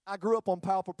 I grew up on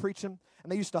powerful preaching,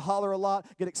 and they used to holler a lot,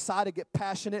 get excited, get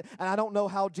passionate, and I don't know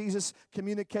how Jesus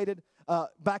communicated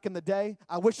back in the day.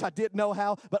 I wish I did know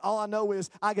how, but all I know is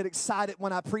I get excited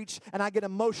when I preach, and I get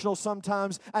emotional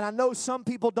sometimes, and I know some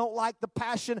people don't like the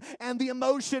passion and the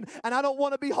emotion, and I don't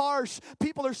want to be harsh.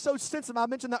 People are so sensitive. I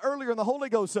mentioned that earlier in the Holy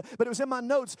Ghost, but it was in my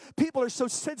notes. People are so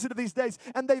sensitive these days,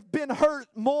 and they've been hurt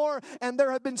more, and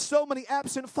there have been so many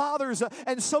absent fathers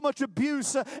and so much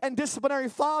abuse and disciplinary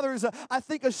fathers. I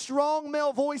think a strong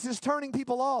male voice is turning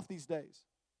people off these days.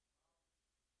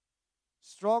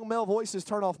 Strong male voices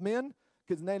turn off men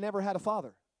because they never had a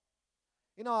father.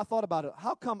 You know, I thought about it.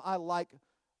 How come I like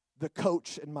the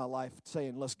coach in my life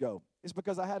saying, let's go? It's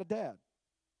because I had a dad.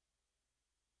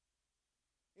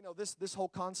 You know, this whole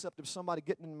concept of somebody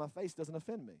getting in my face doesn't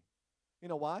offend me. You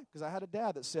know why? Because I had a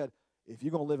dad that said, if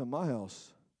you're going to live in my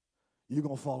house, you're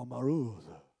going to follow my rules.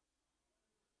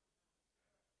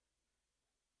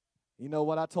 You know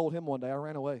what I told him one day? I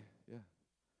ran away. Yeah.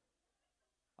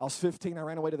 I was 15. I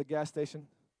ran away to the gas station.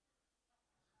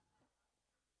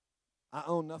 I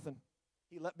owned nothing.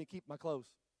 He let me keep my clothes.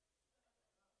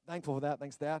 Thankful for that.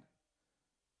 Thanks, Dad.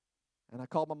 And I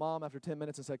called my mom after 10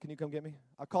 minutes and said, can you come get me?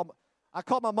 I called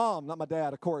my mom, not my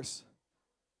dad, of course.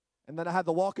 And then I had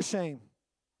the walk of shame.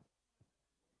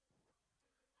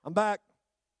 I'm back.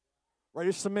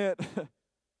 Ready to submit.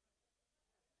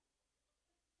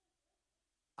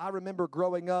 I remember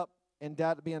growing up and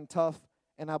Dad being tough,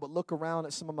 and I would look around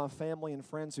at some of my family and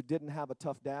friends who didn't have a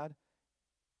tough dad,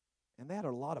 and they had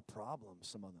a lot of problems,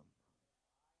 some of them.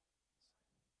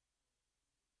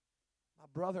 My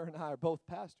brother and I are both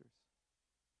pastors.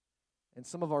 And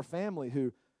some of our family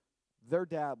who their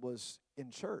dad was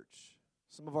in church.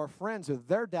 Some of our friends who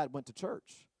their dad went to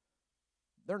church.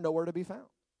 They're nowhere to be found.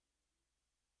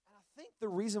 And I think the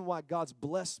reason why God's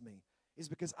blessed me is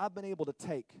because I've been able to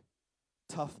take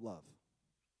tough love.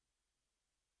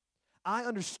 I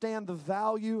understand the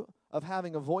value of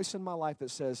having a voice in my life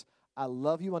that says, I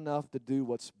love you enough to do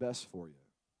what's best for you.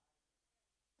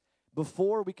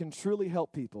 Before we can truly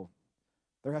help people,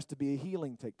 there has to be a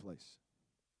healing take place.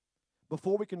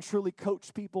 Before we can truly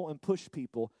coach people and push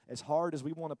people as hard as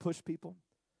we want to push people,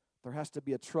 there has to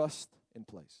be a trust in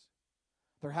place.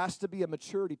 There has to be a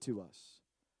maturity to us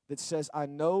that says, I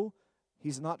know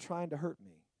he's not trying to hurt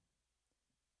me.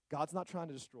 God's not trying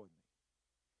to destroy me.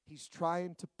 He's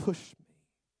trying to push me.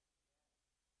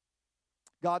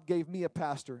 God gave me a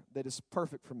pastor that is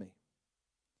perfect for me.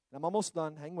 And I'm almost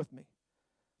done. Hang with me.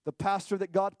 The pastor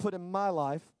that God put in my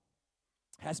life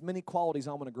has many qualities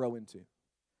I want to grow into.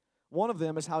 One of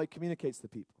them is how he communicates to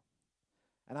people.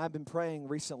 And I've been praying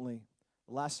recently,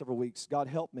 the last several weeks, God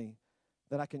help me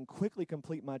that I can quickly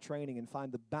complete my training and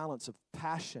find the balance of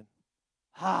passion.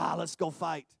 Let's go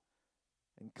fight.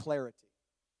 And clarity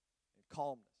and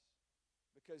calmness.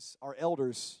 Because our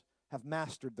elders have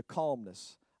mastered the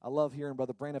calmness. I love hearing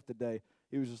Brother Braniff today.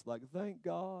 He was just like, thank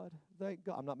God, thank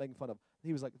God. I'm not making fun of him.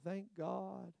 He was like, thank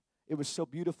God. It was so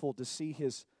beautiful to see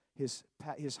his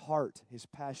heart, his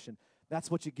passion. That's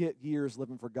what you get years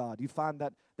living for God. You find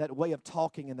that way of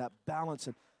talking and that balance.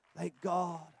 And thank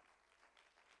God.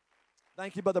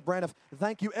 Thank you, Brother Braniff.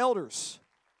 Thank you, elders.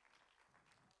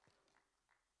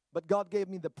 But God gave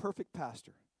me the perfect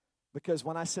pastor. Because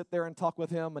when I sit there and talk with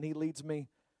him and he leads me,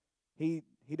 he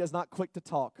does not quick to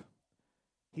talk.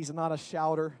 He's not a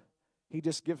shouter. He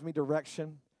just gives me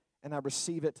direction, and I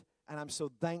receive it, and I'm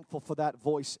so thankful for that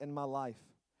voice in my life.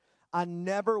 I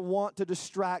never want to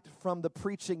distract from the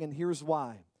preaching, and here's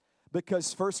why.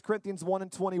 Because 1 Corinthians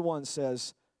 1:21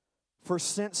 says, for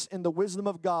since in the wisdom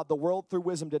of God, the world through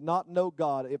wisdom did not know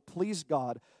God, it pleased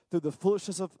God through the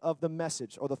foolishness of the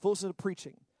message, or the foolishness of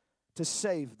preaching, to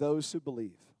save those who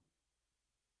believe.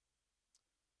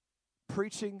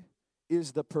 Preaching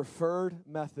is the preferred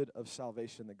method of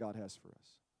salvation that God has for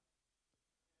us.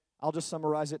 I'll just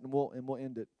summarize it and we'll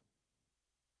end it.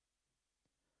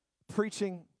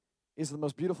 Preaching is the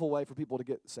most beautiful way for people to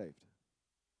get saved.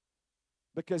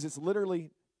 Because it's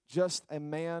literally just a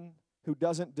man who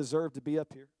doesn't deserve to be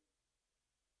up here,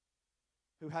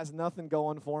 who has nothing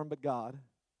going for him but God,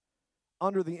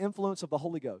 under the influence of the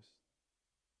Holy Ghost,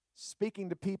 speaking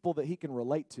to people that he can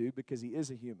relate to because he is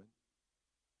a human,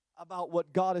 about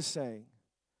what God is saying.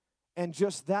 And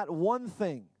just that one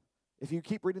thing, if you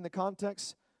keep reading the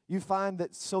context, you find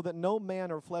that so that no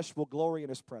man or flesh will glory in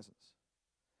his presence,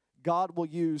 God will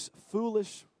use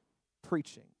foolish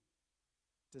preaching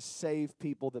to save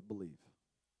people that believe.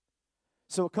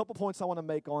 So a couple points I want to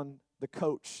make on the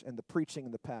coach and the preaching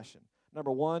and the passion.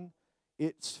 Number one,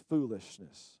 it's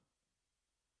foolishness.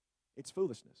 It's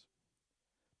foolishness.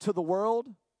 To the world,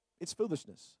 it's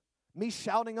foolishness. Me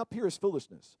shouting up here is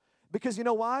foolishness. Because you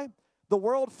know why? The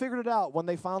world figured it out when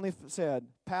they finally said,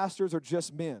 pastors are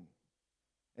just men.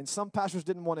 And some pastors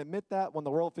didn't want to admit that when the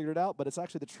world figured it out, but it's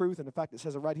actually the truth, and in fact, it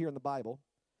says it right here in the Bible.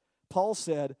 Paul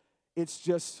said, it's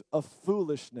just a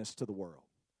foolishness to the world.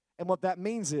 And what that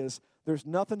means is, there's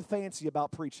nothing fancy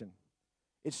about preaching.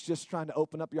 It's just trying to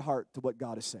open up your heart to what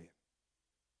God is saying.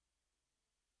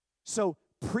 So,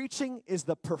 preaching is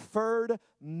the preferred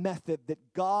method that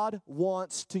God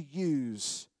wants to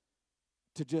use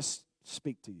to just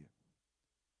speak to you.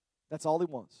 That's all he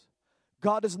wants.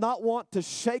 God does not want to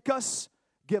shake us,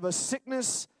 give us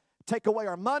sickness, take away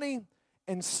our money,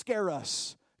 and scare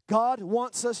us. God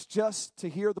wants us just to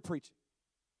hear the preaching.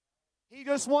 He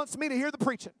just wants me to hear the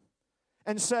preaching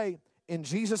and say, in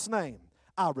Jesus' name,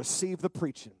 I receive the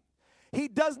preaching. He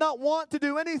does not want to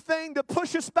do anything to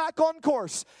push us back on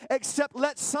course except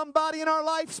let somebody in our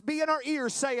lives be in our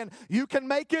ears saying, you can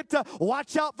make it,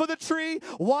 watch out for the tree,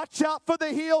 watch out for the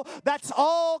hill. That's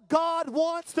all God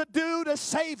wants to do to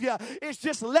save you, is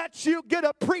just let you get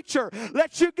a preacher,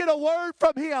 let you get a word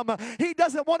from him. He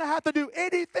doesn't want to have to do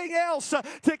anything else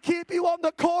to keep you on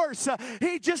the course.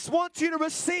 He just wants you to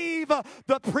receive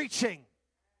the preaching.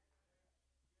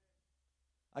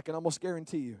 I can almost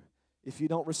guarantee you, if you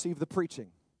don't receive the preaching,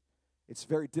 it's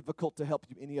very difficult to help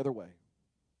you any other way.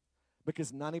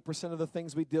 Because 90% of the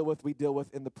things we deal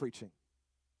with in the preaching.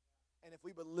 And if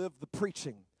we would live the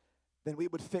preaching, then we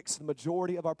would fix the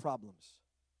majority of our problems.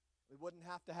 We wouldn't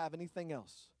have to have anything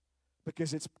else.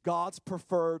 Because it's God's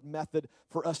preferred method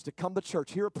for us to come to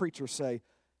church, hear a preacher say,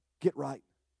 get right.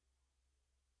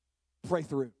 Pray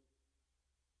through.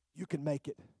 You can make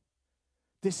it.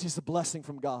 This is a blessing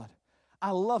from God.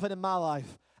 I love it in my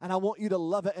life. And I want you to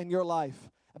love it in your life.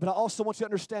 But I also want you to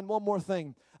understand one more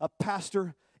thing. A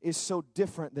pastor is so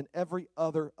different than every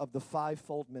other of the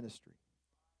fivefold ministry.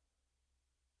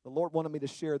 The Lord wanted me to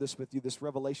share this with you, this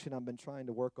revelation I've been trying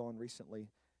to work on recently,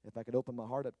 if I could open my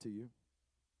heart up to you.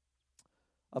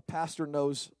 A pastor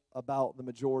knows about the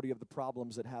majority of the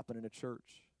problems that happen in a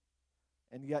church.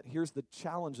 And yet, here's the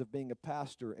challenge of being a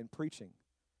pastor and preaching.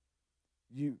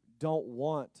 You don't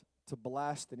want to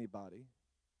blast anybody,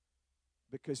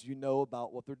 because you know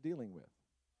about what they're dealing with.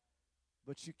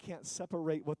 But you can't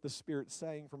separate what the Spirit's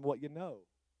saying from what you know.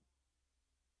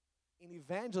 An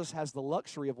evangelist has the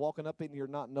luxury of walking up in here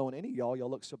not knowing any of y'all. Y'all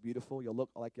look so beautiful. Y'all look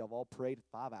like y'all all prayed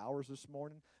 5 hours this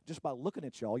morning. Just by looking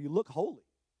at y'all, you look holy.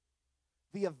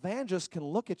 The evangelist can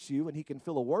look at you and he can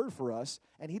feel a word for us,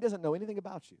 and he doesn't know anything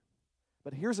about you.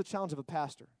 But here's the challenge of a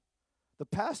pastor. The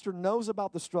pastor knows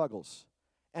about the struggles,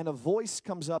 and a voice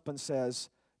comes up and says,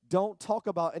 don't talk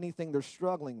about anything they're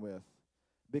struggling with,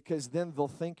 because then they'll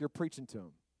think you're preaching to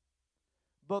them.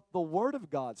 But the Word of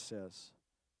God says,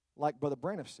 like Brother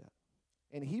Braniff said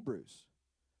in Hebrews,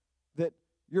 that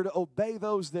you're to obey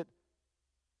those that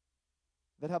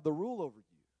have the rule over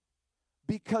you.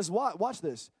 Because what? Watch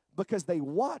this. Because they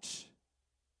watch.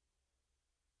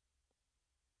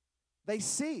 They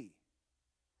see.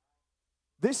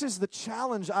 This is the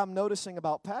challenge I'm noticing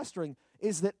about pastoring,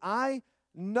 is that I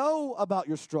know about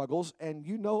your struggles, and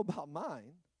you know about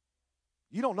mine.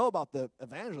 You don't know about the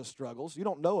evangelist's struggles. You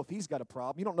don't know if he's got a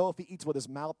problem. You don't know if he eats with his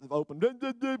mouth open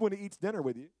when he eats dinner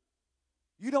with you.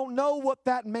 You don't know what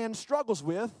that man struggles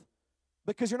with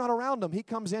because you're not around him. He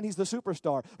comes in, he's the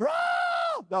superstar.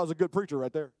 Ah! That was a good preacher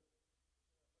right there.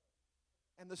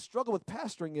 And the struggle with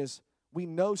pastoring is we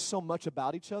know so much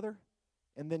about each other,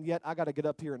 and then yet I got to get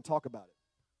up here and talk about it.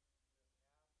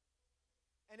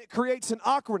 And it creates an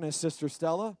awkwardness, Sister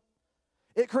Stella.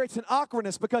 It creates an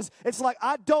awkwardness because it's like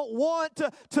I don't want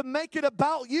to make it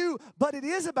about you, but it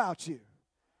is about you.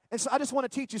 And so I just want to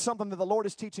teach you something that the Lord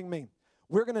is teaching me.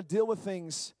 We're going to deal with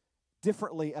things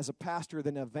differently as a pastor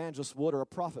than an evangelist would or a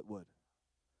prophet would.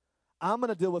 I'm going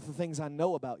to deal with the things I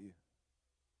know about you,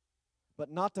 but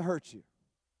not to hurt you,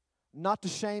 not to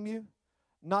shame you,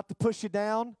 not to push you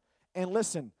down. And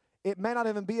listen, it may not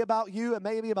even be about you. It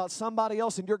may be about somebody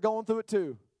else, and you're going through it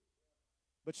too.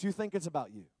 But you think it's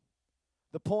about you.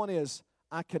 The point is,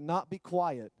 I cannot be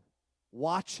quiet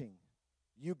watching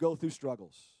you go through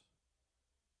struggles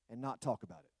and not talk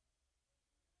about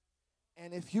it.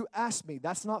 And if you ask me,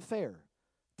 that's not fair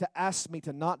to ask me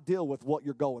to not deal with what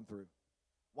you're going through.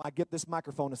 Why get this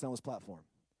microphone that's on this platform?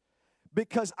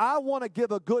 Because I want to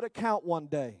give a good account one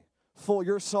day for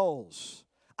your souls.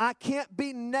 I can't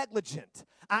be negligent.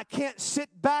 I can't sit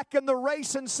back in the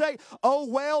race and say, oh,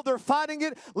 well, they're fighting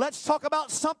it. Let's talk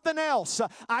about something else.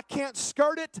 I can't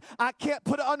skirt it. I can't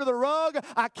put it under the rug.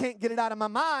 I can't get it out of my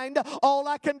mind. All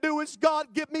I can do is,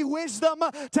 God, give me wisdom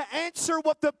to answer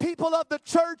what the people of the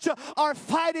church are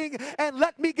fighting, and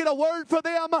let me get a word for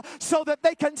them so that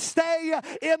they can stay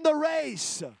in the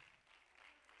race.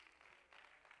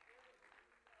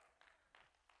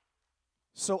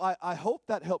 So I hope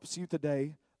that helps you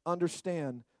today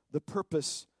understand the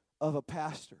purpose of a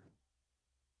pastor.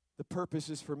 The purpose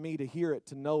is for me to hear it,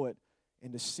 to know it,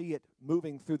 and to see it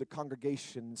moving through the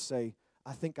congregation and say,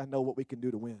 I think I know what we can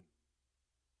do to win.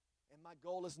 And my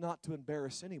goal is not to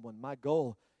embarrass anyone. My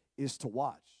goal is to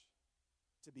watch,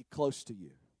 to be close to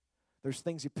you. There's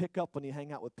things you pick up when you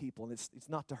hang out with people, and it's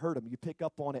not to hurt them. You pick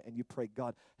up on it and you pray,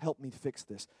 God, help me fix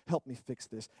this. Help me fix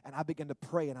this. And I begin to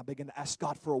pray and I begin to ask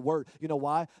God for a word. You know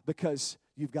why? Because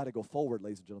you've got to go forward,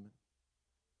 ladies and gentlemen.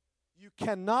 You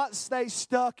cannot stay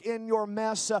stuck in your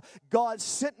mess. God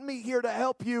sent me here to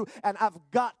help you, and I've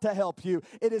got to help you.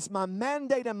 It is my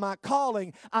mandate and my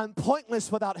calling. I'm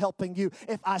pointless without helping you.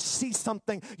 If I see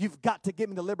something, you've got to give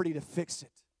me the liberty to fix it.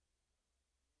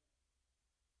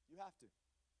 You have to.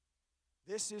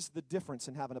 This is the difference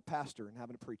in having a pastor and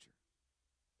having a preacher.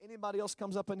 Anybody else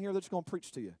comes up in here, they're just going to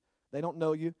preach to you. They don't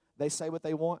know you. They say what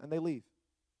they want, and they leave.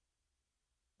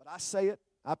 But I say it.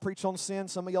 I preach on sin.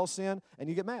 Some of y'all sin, and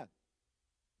you get mad.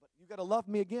 But you got to love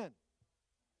me again.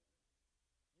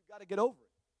 You got to get over it.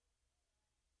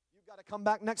 You got to come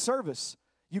back next service.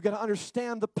 You got to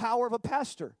understand the power of a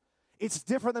pastor. It's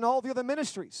different than all the other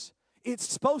ministries. It's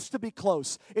supposed to be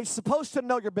close. It's supposed to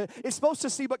know your business. It's supposed to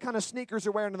see what kind of sneakers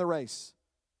you're wearing in the race.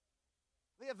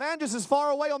 The evangelist is far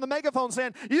away on the megaphone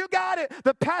saying, you got it.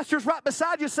 The pastor's right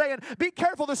beside you saying, be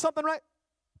careful, there's something right.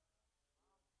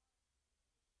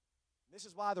 This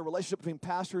is why the relationship between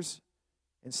pastors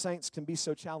and saints can be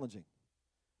so challenging.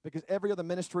 Because every other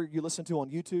ministry you listen to on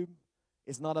YouTube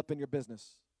is not up in your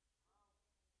business.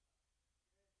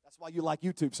 That's why you like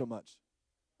YouTube so much.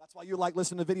 That's why you like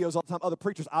listening to videos all the time. Other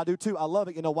preachers, I do too. I love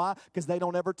it. You know why? Because they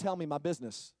don't ever tell me my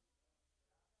business.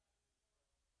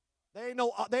 They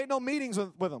ain't no meetings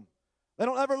with them. They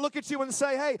don't ever look at you and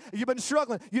say, hey, you've been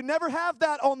struggling. You never have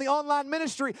that on the online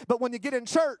ministry, but when you get in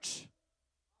church,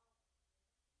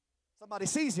 somebody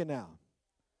sees you now.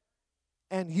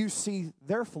 And you see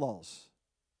their flaws.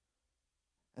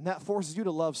 And that forces you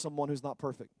to love someone who's not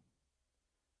perfect.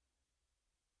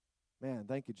 Man,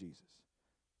 thank you, Jesus.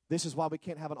 This is why we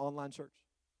can't have an online church.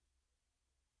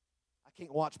 I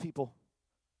can't watch people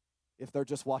if they're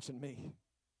just watching me.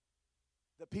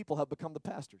 The people have become the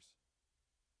pastors.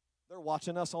 They're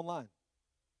watching us online.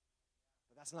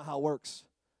 But that's not how it works.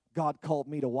 God called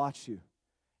me to watch you,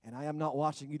 and I am not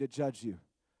watching you to judge you.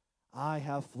 I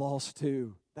have flaws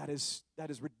too. That is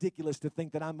ridiculous to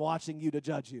think that I'm watching you to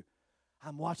judge you.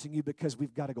 I'm watching you because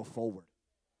we've got to go forward.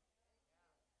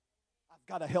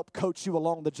 Got to help coach you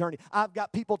along the journey. I've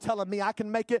got people telling me I can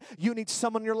make it. You need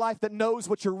someone in your life that knows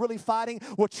what you're really fighting,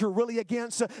 what you're really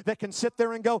against, that can sit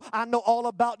there and go, I know all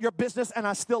about your business and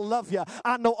I still love you.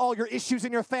 I know all your issues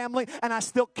in your family and I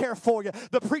still care for you.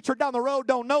 The preacher down the road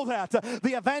don't know that.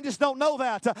 The evangelist don't know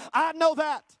that. I know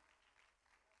that.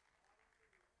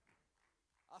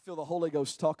 I feel the Holy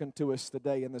Ghost talking to us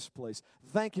today in this place.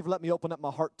 Thank you for letting me open up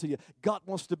my heart to you. God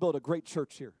wants to build a great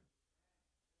church here.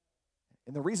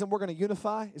 And the reason we're going to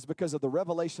unify is because of the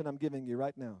revelation I'm giving you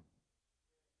right now.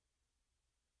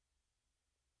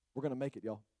 We're going to make it,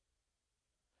 y'all.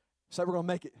 Say we're going to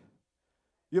make it.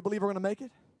 You believe we're going to make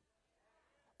it?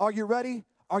 Are you ready?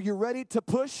 Are you ready to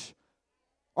push?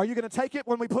 Are you going to take it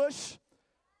when we push?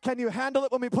 Can you handle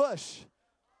it when we push?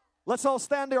 Let's all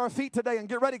stand to our feet today and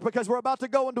get ready because we're about to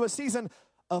go into a season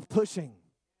of pushing.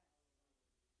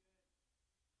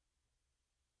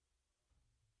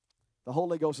 The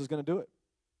Holy Ghost is going to do it.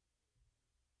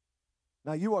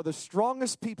 Now, you are the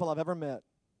strongest people I've ever met.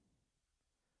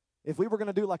 If we were going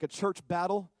to do like a church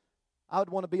battle, I would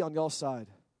want to be on y'all's side.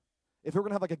 If we were going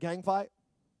to have like a gang fight,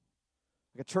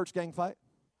 Like a church gang fight?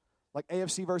 Like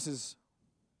AFC versus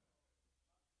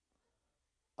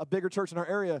a bigger church in our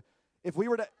area. If we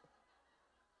were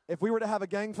to have a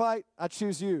gang fight, I'd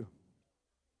choose you.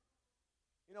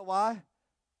 You know why?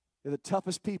 You're the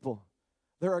toughest people.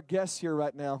 There are guests here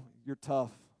right now. You're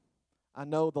tough. I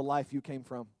know the life you came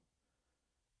from.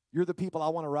 You're the people I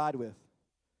want to ride with.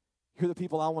 You're the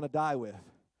people I want to die with.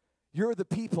 You're the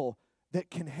people that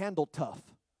can handle tough.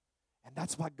 And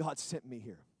that's why God sent me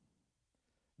here.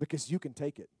 Because you can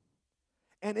take it.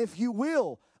 And if you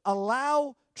will,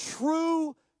 allow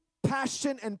true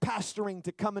passion and pastoring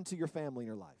to come into your family and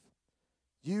your life,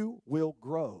 you will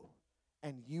grow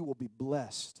and you will be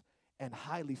blessed and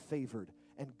highly favored,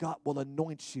 and God will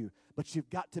anoint you. But you've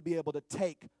got to be able to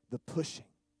take the pushing.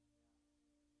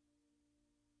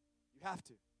 You have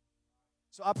to.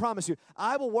 So I promise you,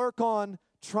 I will work on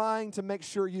trying to make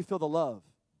sure you feel the love.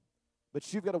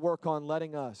 But you've got to work on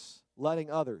letting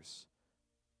others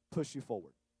push you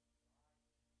forward.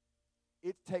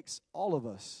 It takes all of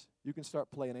us. You can start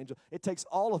playing angel. It takes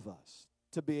all of us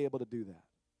to be able to do that.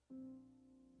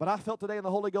 But I felt today in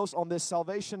the Holy Ghost on this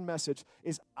salvation message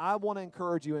is I want to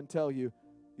encourage you and tell you,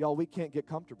 y'all, we can't get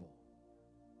comfortable.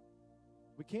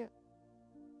 We can't.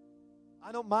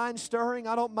 I don't mind stirring.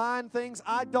 I don't mind things.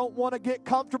 I don't want to get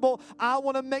comfortable. I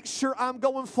want to make sure I'm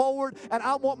going forward. And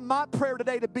I want my prayer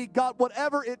today to be, God,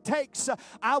 whatever it takes,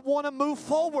 I want to move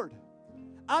forward.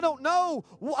 I don't know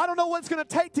what it's going to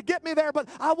take to get me there, but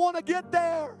I want to get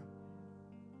there.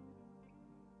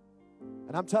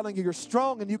 And I'm telling you, you're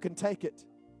strong and you can take it.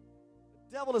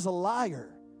 The devil is a liar.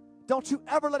 Don't you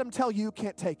ever let him tell you you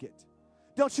can't take it.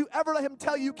 Don't you ever let him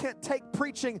tell you you can't take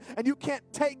preaching and you can't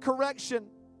take correction.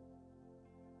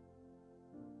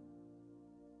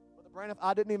 Brother Brandon,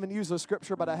 I didn't even use the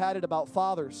scripture, but I had it about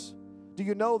fathers. Do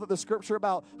you know that the scripture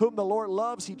about whom the Lord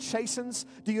loves, he chastens?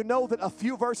 Do you know that a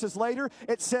few verses later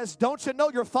it says, don't you know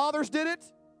your fathers did it?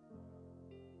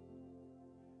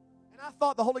 And I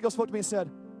thought the Holy Ghost spoke to me and said,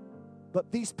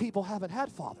 but these people haven't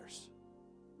had fathers.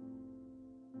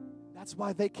 That's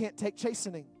why they can't take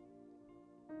chastening.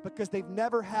 Because they've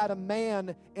never had a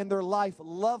man in their life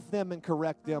love them and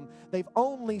correct them. They've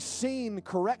only seen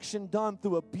correction done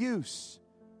through abuse.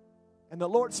 And the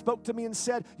Lord spoke to me and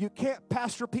said, you can't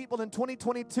pastor people in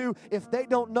 2022 if they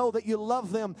don't know that you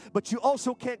love them, but you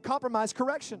also can't compromise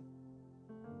correction.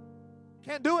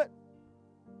 Can't do it.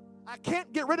 I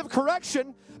can't get rid of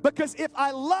correction because if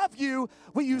I love you,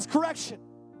 we use correction.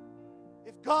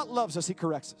 If God loves us, he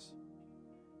corrects us.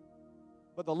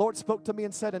 But the Lord spoke to me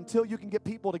and said, until you can get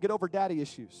people to get over daddy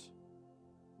issues.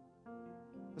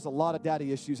 There's a lot of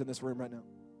daddy issues in this room right now.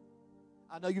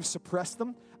 I know you've suppressed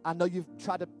them. I know you've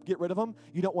tried to get rid of them.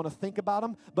 You don't want to think about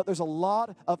them. But there's a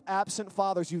lot of absent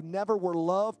fathers who never were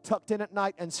loved, tucked in at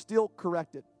night, and still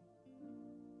corrected.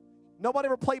 Nobody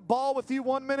ever played ball with you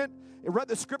 1 minute, read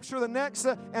the scripture the next,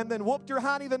 and then whooped your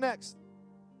hiney the next.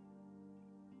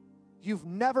 You've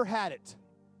never had it.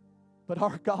 But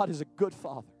our God is a good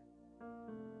father.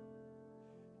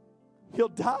 He'll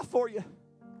die for you.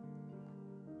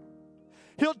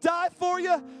 He'll die for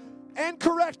you and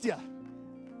correct you.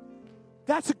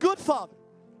 That's a good father.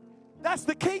 That's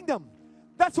the kingdom.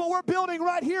 That's what we're building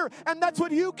right here. And that's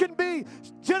what you can be.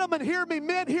 Gentlemen, hear me.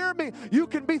 Men, hear me. You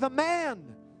can be the man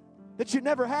that you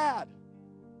never had.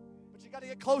 But you got to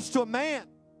get close to a man,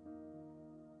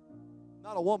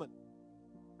 not a woman.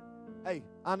 Hey,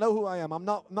 I know who I am. I'm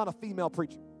not a female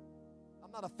preacher.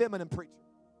 I'm not a feminine preacher.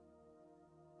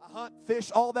 I hunt,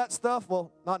 fish, all that stuff.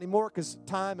 Well, not anymore because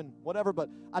time and whatever, but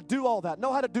I do all that.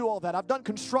 Know how to do all that. I've done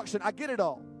construction. I get it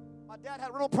all. My dad had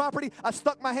rental property. I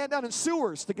stuck my hand down in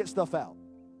sewers to get stuff out.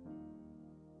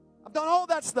 I've done all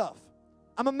that stuff.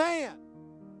 I'm a man.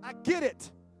 I get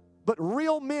it. But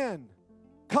real men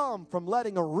come from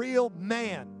letting a real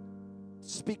man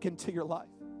speak into your life.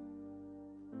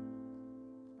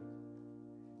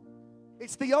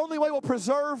 It's the only way we'll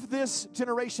preserve this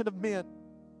generation of men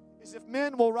is if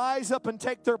men will rise up and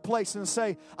take their place and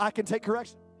say, I can take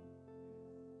correction.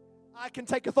 I can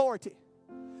take authority.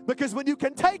 Because when you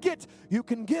can take it, you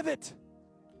can give it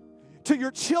to your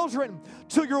children,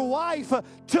 to your wife,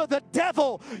 to the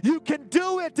devil. You can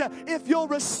do it if you'll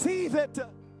receive it.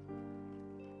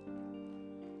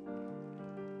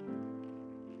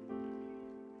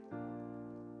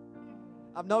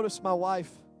 I've noticed my wife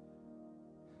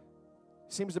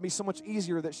seems to be so much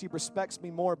easier that she respects me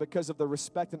more because of the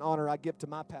respect and honor I give to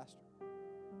my pastor.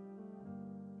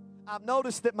 I've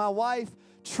noticed that my wife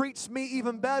treats me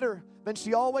even better than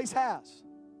she always has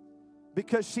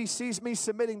because she sees me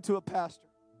submitting to a pastor.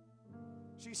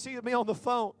 She sees me on the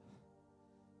phone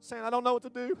saying, I don't know what to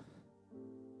do.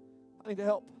 I need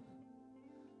help.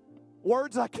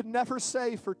 Words I could never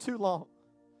say for too long,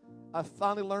 I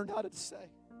finally learned how to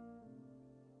say.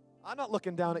 I'm not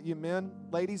looking down at you, men.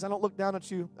 Ladies, I don't look down at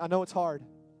you. I know it's hard.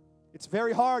 It's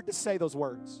very hard to say those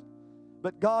words.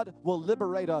 But God will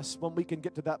liberate us when we can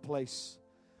get to that place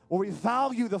where we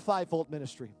value the fivefold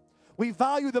ministry. We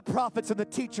value the prophets and the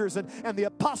teachers and the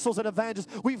apostles and evangelists.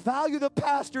 We value the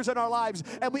pastors in our lives,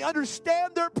 and we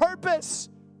understand their purpose.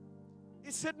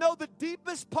 He said, know the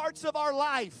deepest parts of our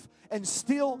life and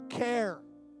still care.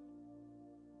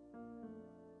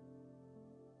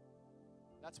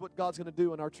 That's what God's going to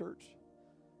do in our church.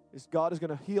 Is God is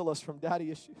going to heal us from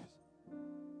daddy issues.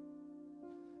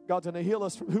 God's going to heal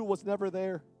us from who was never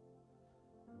there.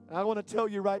 And I want to tell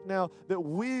you right now that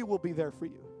we will be there for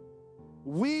you.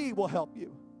 We will help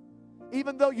you.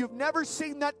 Even though you've never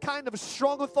seen that kind of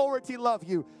strong authority love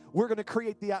you, we're going to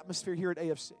create the atmosphere here at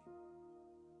AFC.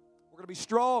 We're going to be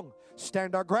strong,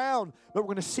 stand our ground, but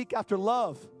we're going to seek after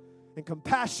love and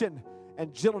compassion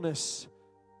and gentleness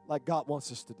like God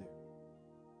wants us to do.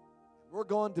 We're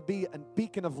going to be a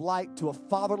beacon of light to a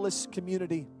fatherless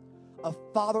community, a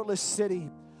fatherless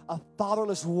city, a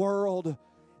fatherless world.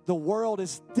 The world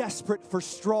is desperate for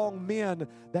strong men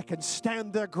that can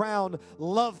stand their ground,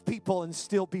 love people, and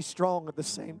still be strong at the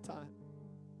same time.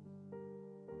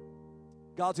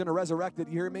 God's going to resurrect it.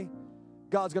 You hear me?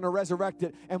 God's going to resurrect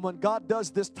it. And when God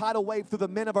does this tidal wave through the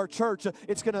men of our church,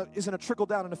 it's going to trickle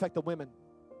down and affect the women.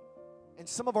 And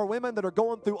some of our women that are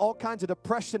going through all kinds of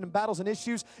depression and battles and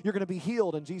issues, you're going to be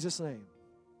healed in Jesus' name.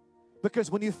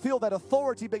 Because when you feel that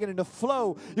authority beginning to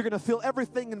flow, you're going to feel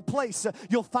everything in place.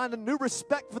 You'll find a new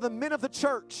respect for the men of the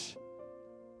church.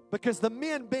 Because the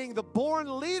men, being the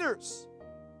born leaders,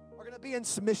 are going to be in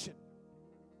submission.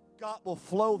 God will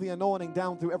flow the anointing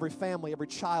down through every family, every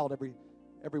child,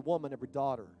 every woman, every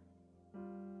daughter.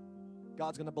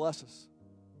 God's going to bless us.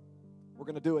 We're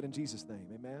going to do it in Jesus' name.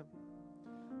 Amen.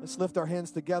 Let's lift our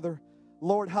hands together.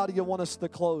 Lord, how do you want us to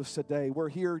close today? We're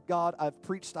here, God. I've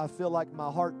preached, I feel like,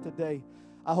 my heart today.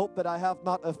 I hope that I have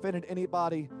not offended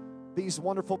anybody. These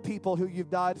wonderful people who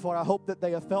you've died for, I hope that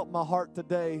they have felt my heart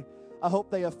today. I hope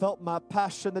they have felt my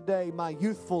passion today, my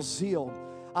youthful zeal.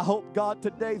 I hope, God,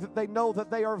 today that they know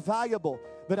that they are valuable,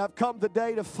 that I've come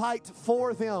today to fight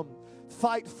for them,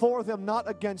 not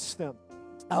against them.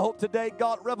 I hope today,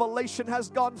 God, revelation has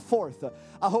gone forth.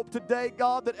 I hope today,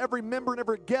 God, that every member and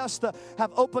every guest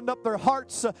have opened up their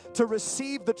hearts to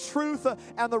receive the truth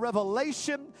and the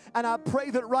revelation. And I pray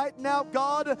that right now,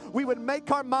 God, we would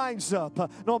make our minds up.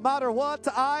 No matter what,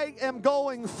 I am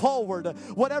going forward.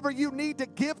 Whatever you need to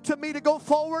give to me to go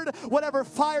forward, whatever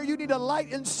fire you need to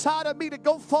light inside of me to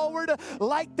go forward,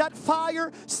 light that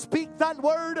fire, speak that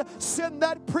word, send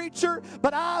that preacher.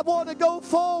 But I want to go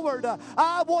forward.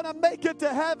 I want to make it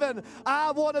to heaven.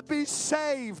 I want to be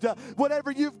saved.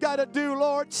 Whatever you've got to do,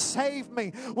 Lord, save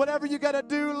me. Whatever you got to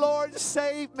do, Lord,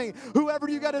 save me. Whoever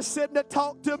you got to send to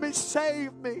talk to me,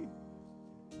 save me.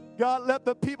 God, let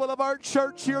the people of our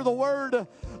church hear the word.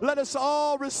 Let us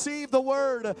all receive the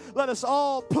word. Let us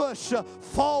all push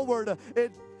forward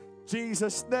in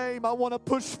Jesus' name. I want to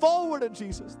push forward in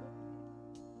Jesus' name.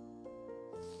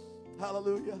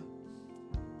 Hallelujah.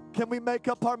 Can we make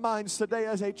up our minds today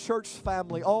as a church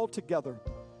family all together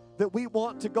that we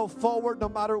want to go forward no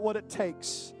matter what it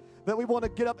takes, that we want to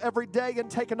get up every day and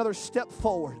take another step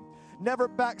forward? Never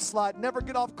backslide, never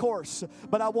get off course,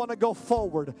 but I want to go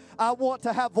forward. I want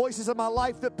to have voices in my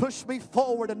life that push me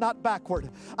forward and not backward.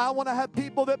 I want to have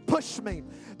people that push me,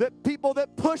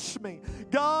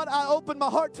 God, I open my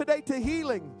heart today to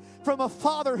healing from a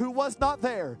father who was not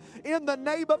there. In the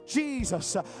name of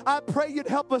Jesus, I pray you'd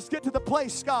help us get to the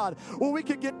place, God, where we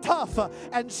can get tough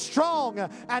and strong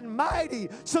and mighty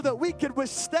so that we can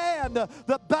withstand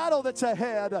the battle that's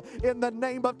ahead. In the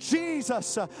name of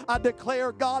Jesus, I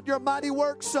declare, God, your mighty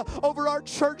works over our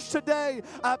church today.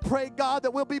 I pray, God,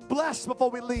 that we'll be blessed before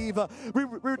we leave,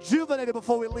 rejuvenated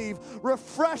before we leave,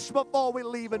 refreshed before we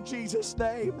leave in Jesus'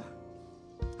 name.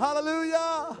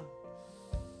 Hallelujah.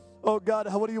 Oh,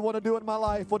 God, what do you want to do in my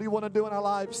life? What do you want to do in our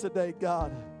lives today,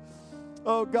 God?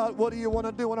 Oh, God, what do you want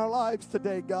to do in our lives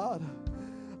today, God?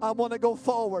 I want to go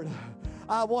forward.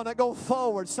 I want to go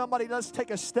forward. Somebody does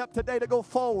take a step today to go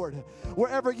forward.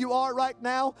 Wherever you are right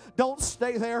now, don't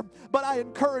stay there. But I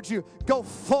encourage you, go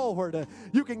forward.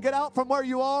 You can get out from where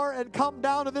you are and come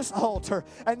down to this altar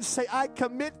and say, I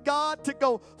commit, God, to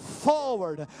go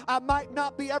forward. I might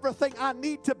not be everything I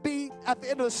need to be at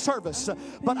the end of the service,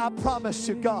 but I promise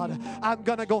you, God, I'm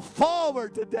going to go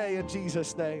forward today in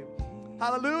Jesus' name.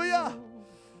 Hallelujah.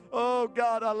 Oh,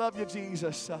 God, I love you,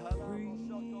 Jesus.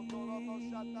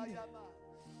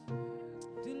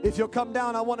 If you'll come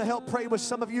down, I want to help pray with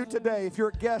some of you today. If you're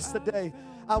a guest today,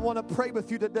 I want to pray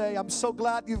with you today. I'm so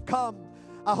glad you've come.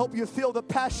 I hope you feel the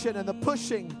passion and the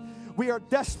pushing. We are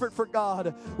desperate for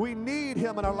God. We need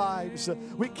Him in our lives.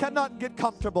 We cannot get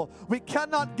comfortable. We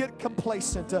cannot get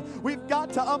complacent. We've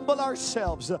got to humble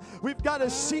ourselves. We've got to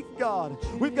seek God.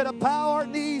 We've got to bow our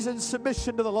knees in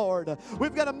submission to the Lord.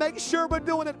 We've got to make sure we're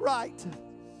doing it right.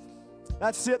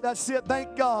 That's it. That's it.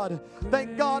 Thank God.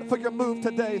 Thank God for your move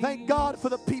today. Thank God for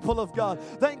the people of God.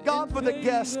 Thank God for the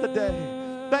guests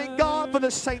today. Thank God for the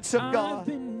saints of God.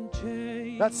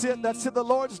 That's it. That's it. The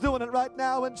Lord's doing it right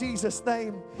now in Jesus'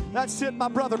 name. That's it, my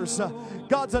brothers.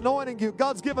 God's anointing you.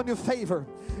 God's giving you favor.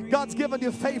 God's giving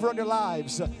you favor in your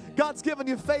lives. God's giving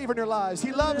you favor in your lives.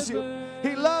 He loves you.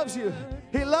 He loves you.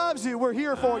 He loves you. We're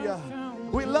here for you.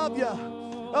 We love you.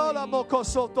 Come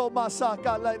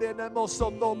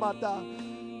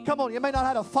on, you may not have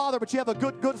had a father, but you have a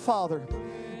good father.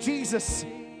 Jesus,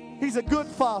 He's a good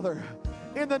father.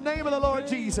 In the name of the Lord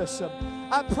Jesus,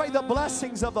 I pray the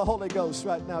blessings of the Holy Ghost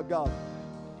right now, God.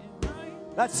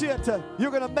 That's it.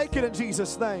 You're going to make it in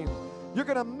Jesus' name. You're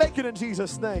going to make it in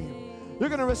Jesus' name. You're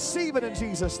going to receive it in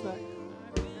Jesus' name.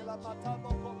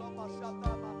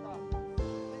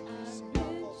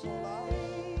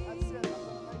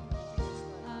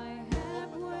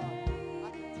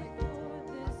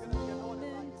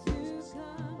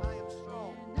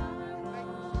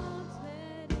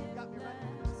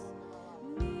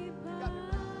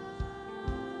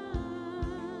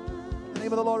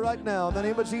 Of the Lord right now, in the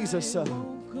name of Jesus.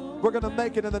 We're going to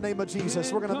make it in the name of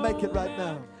Jesus. We're going to make it right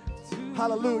now.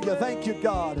 Hallelujah. Thank you,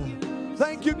 God.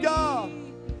 Thank you, God.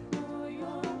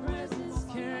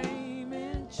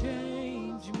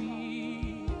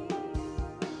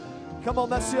 Come on,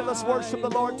 that's it. Let's worship the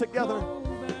Lord together.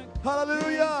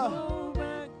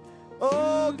 Hallelujah.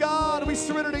 Oh, God, we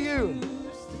surrender to you.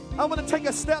 I'm going to take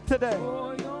a step today.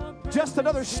 Just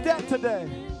another step today.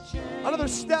 Another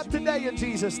step today in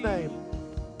Jesus' name.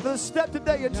 Another step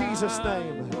today in Jesus'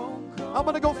 name. I'm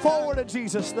going to go forward in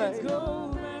Jesus' name.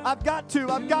 I've got to.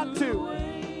 I've got to.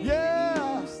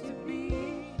 Yeah.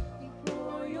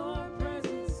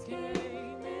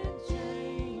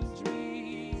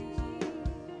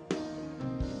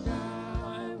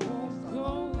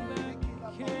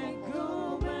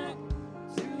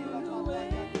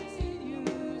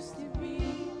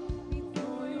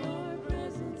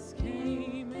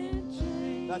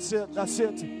 That's it. That's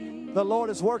it. The Lord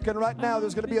is working right now.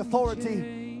 There's going to be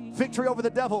authority, victory over the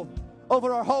devil,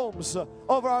 over our homes,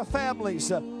 over our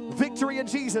families, victory in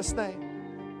Jesus' name.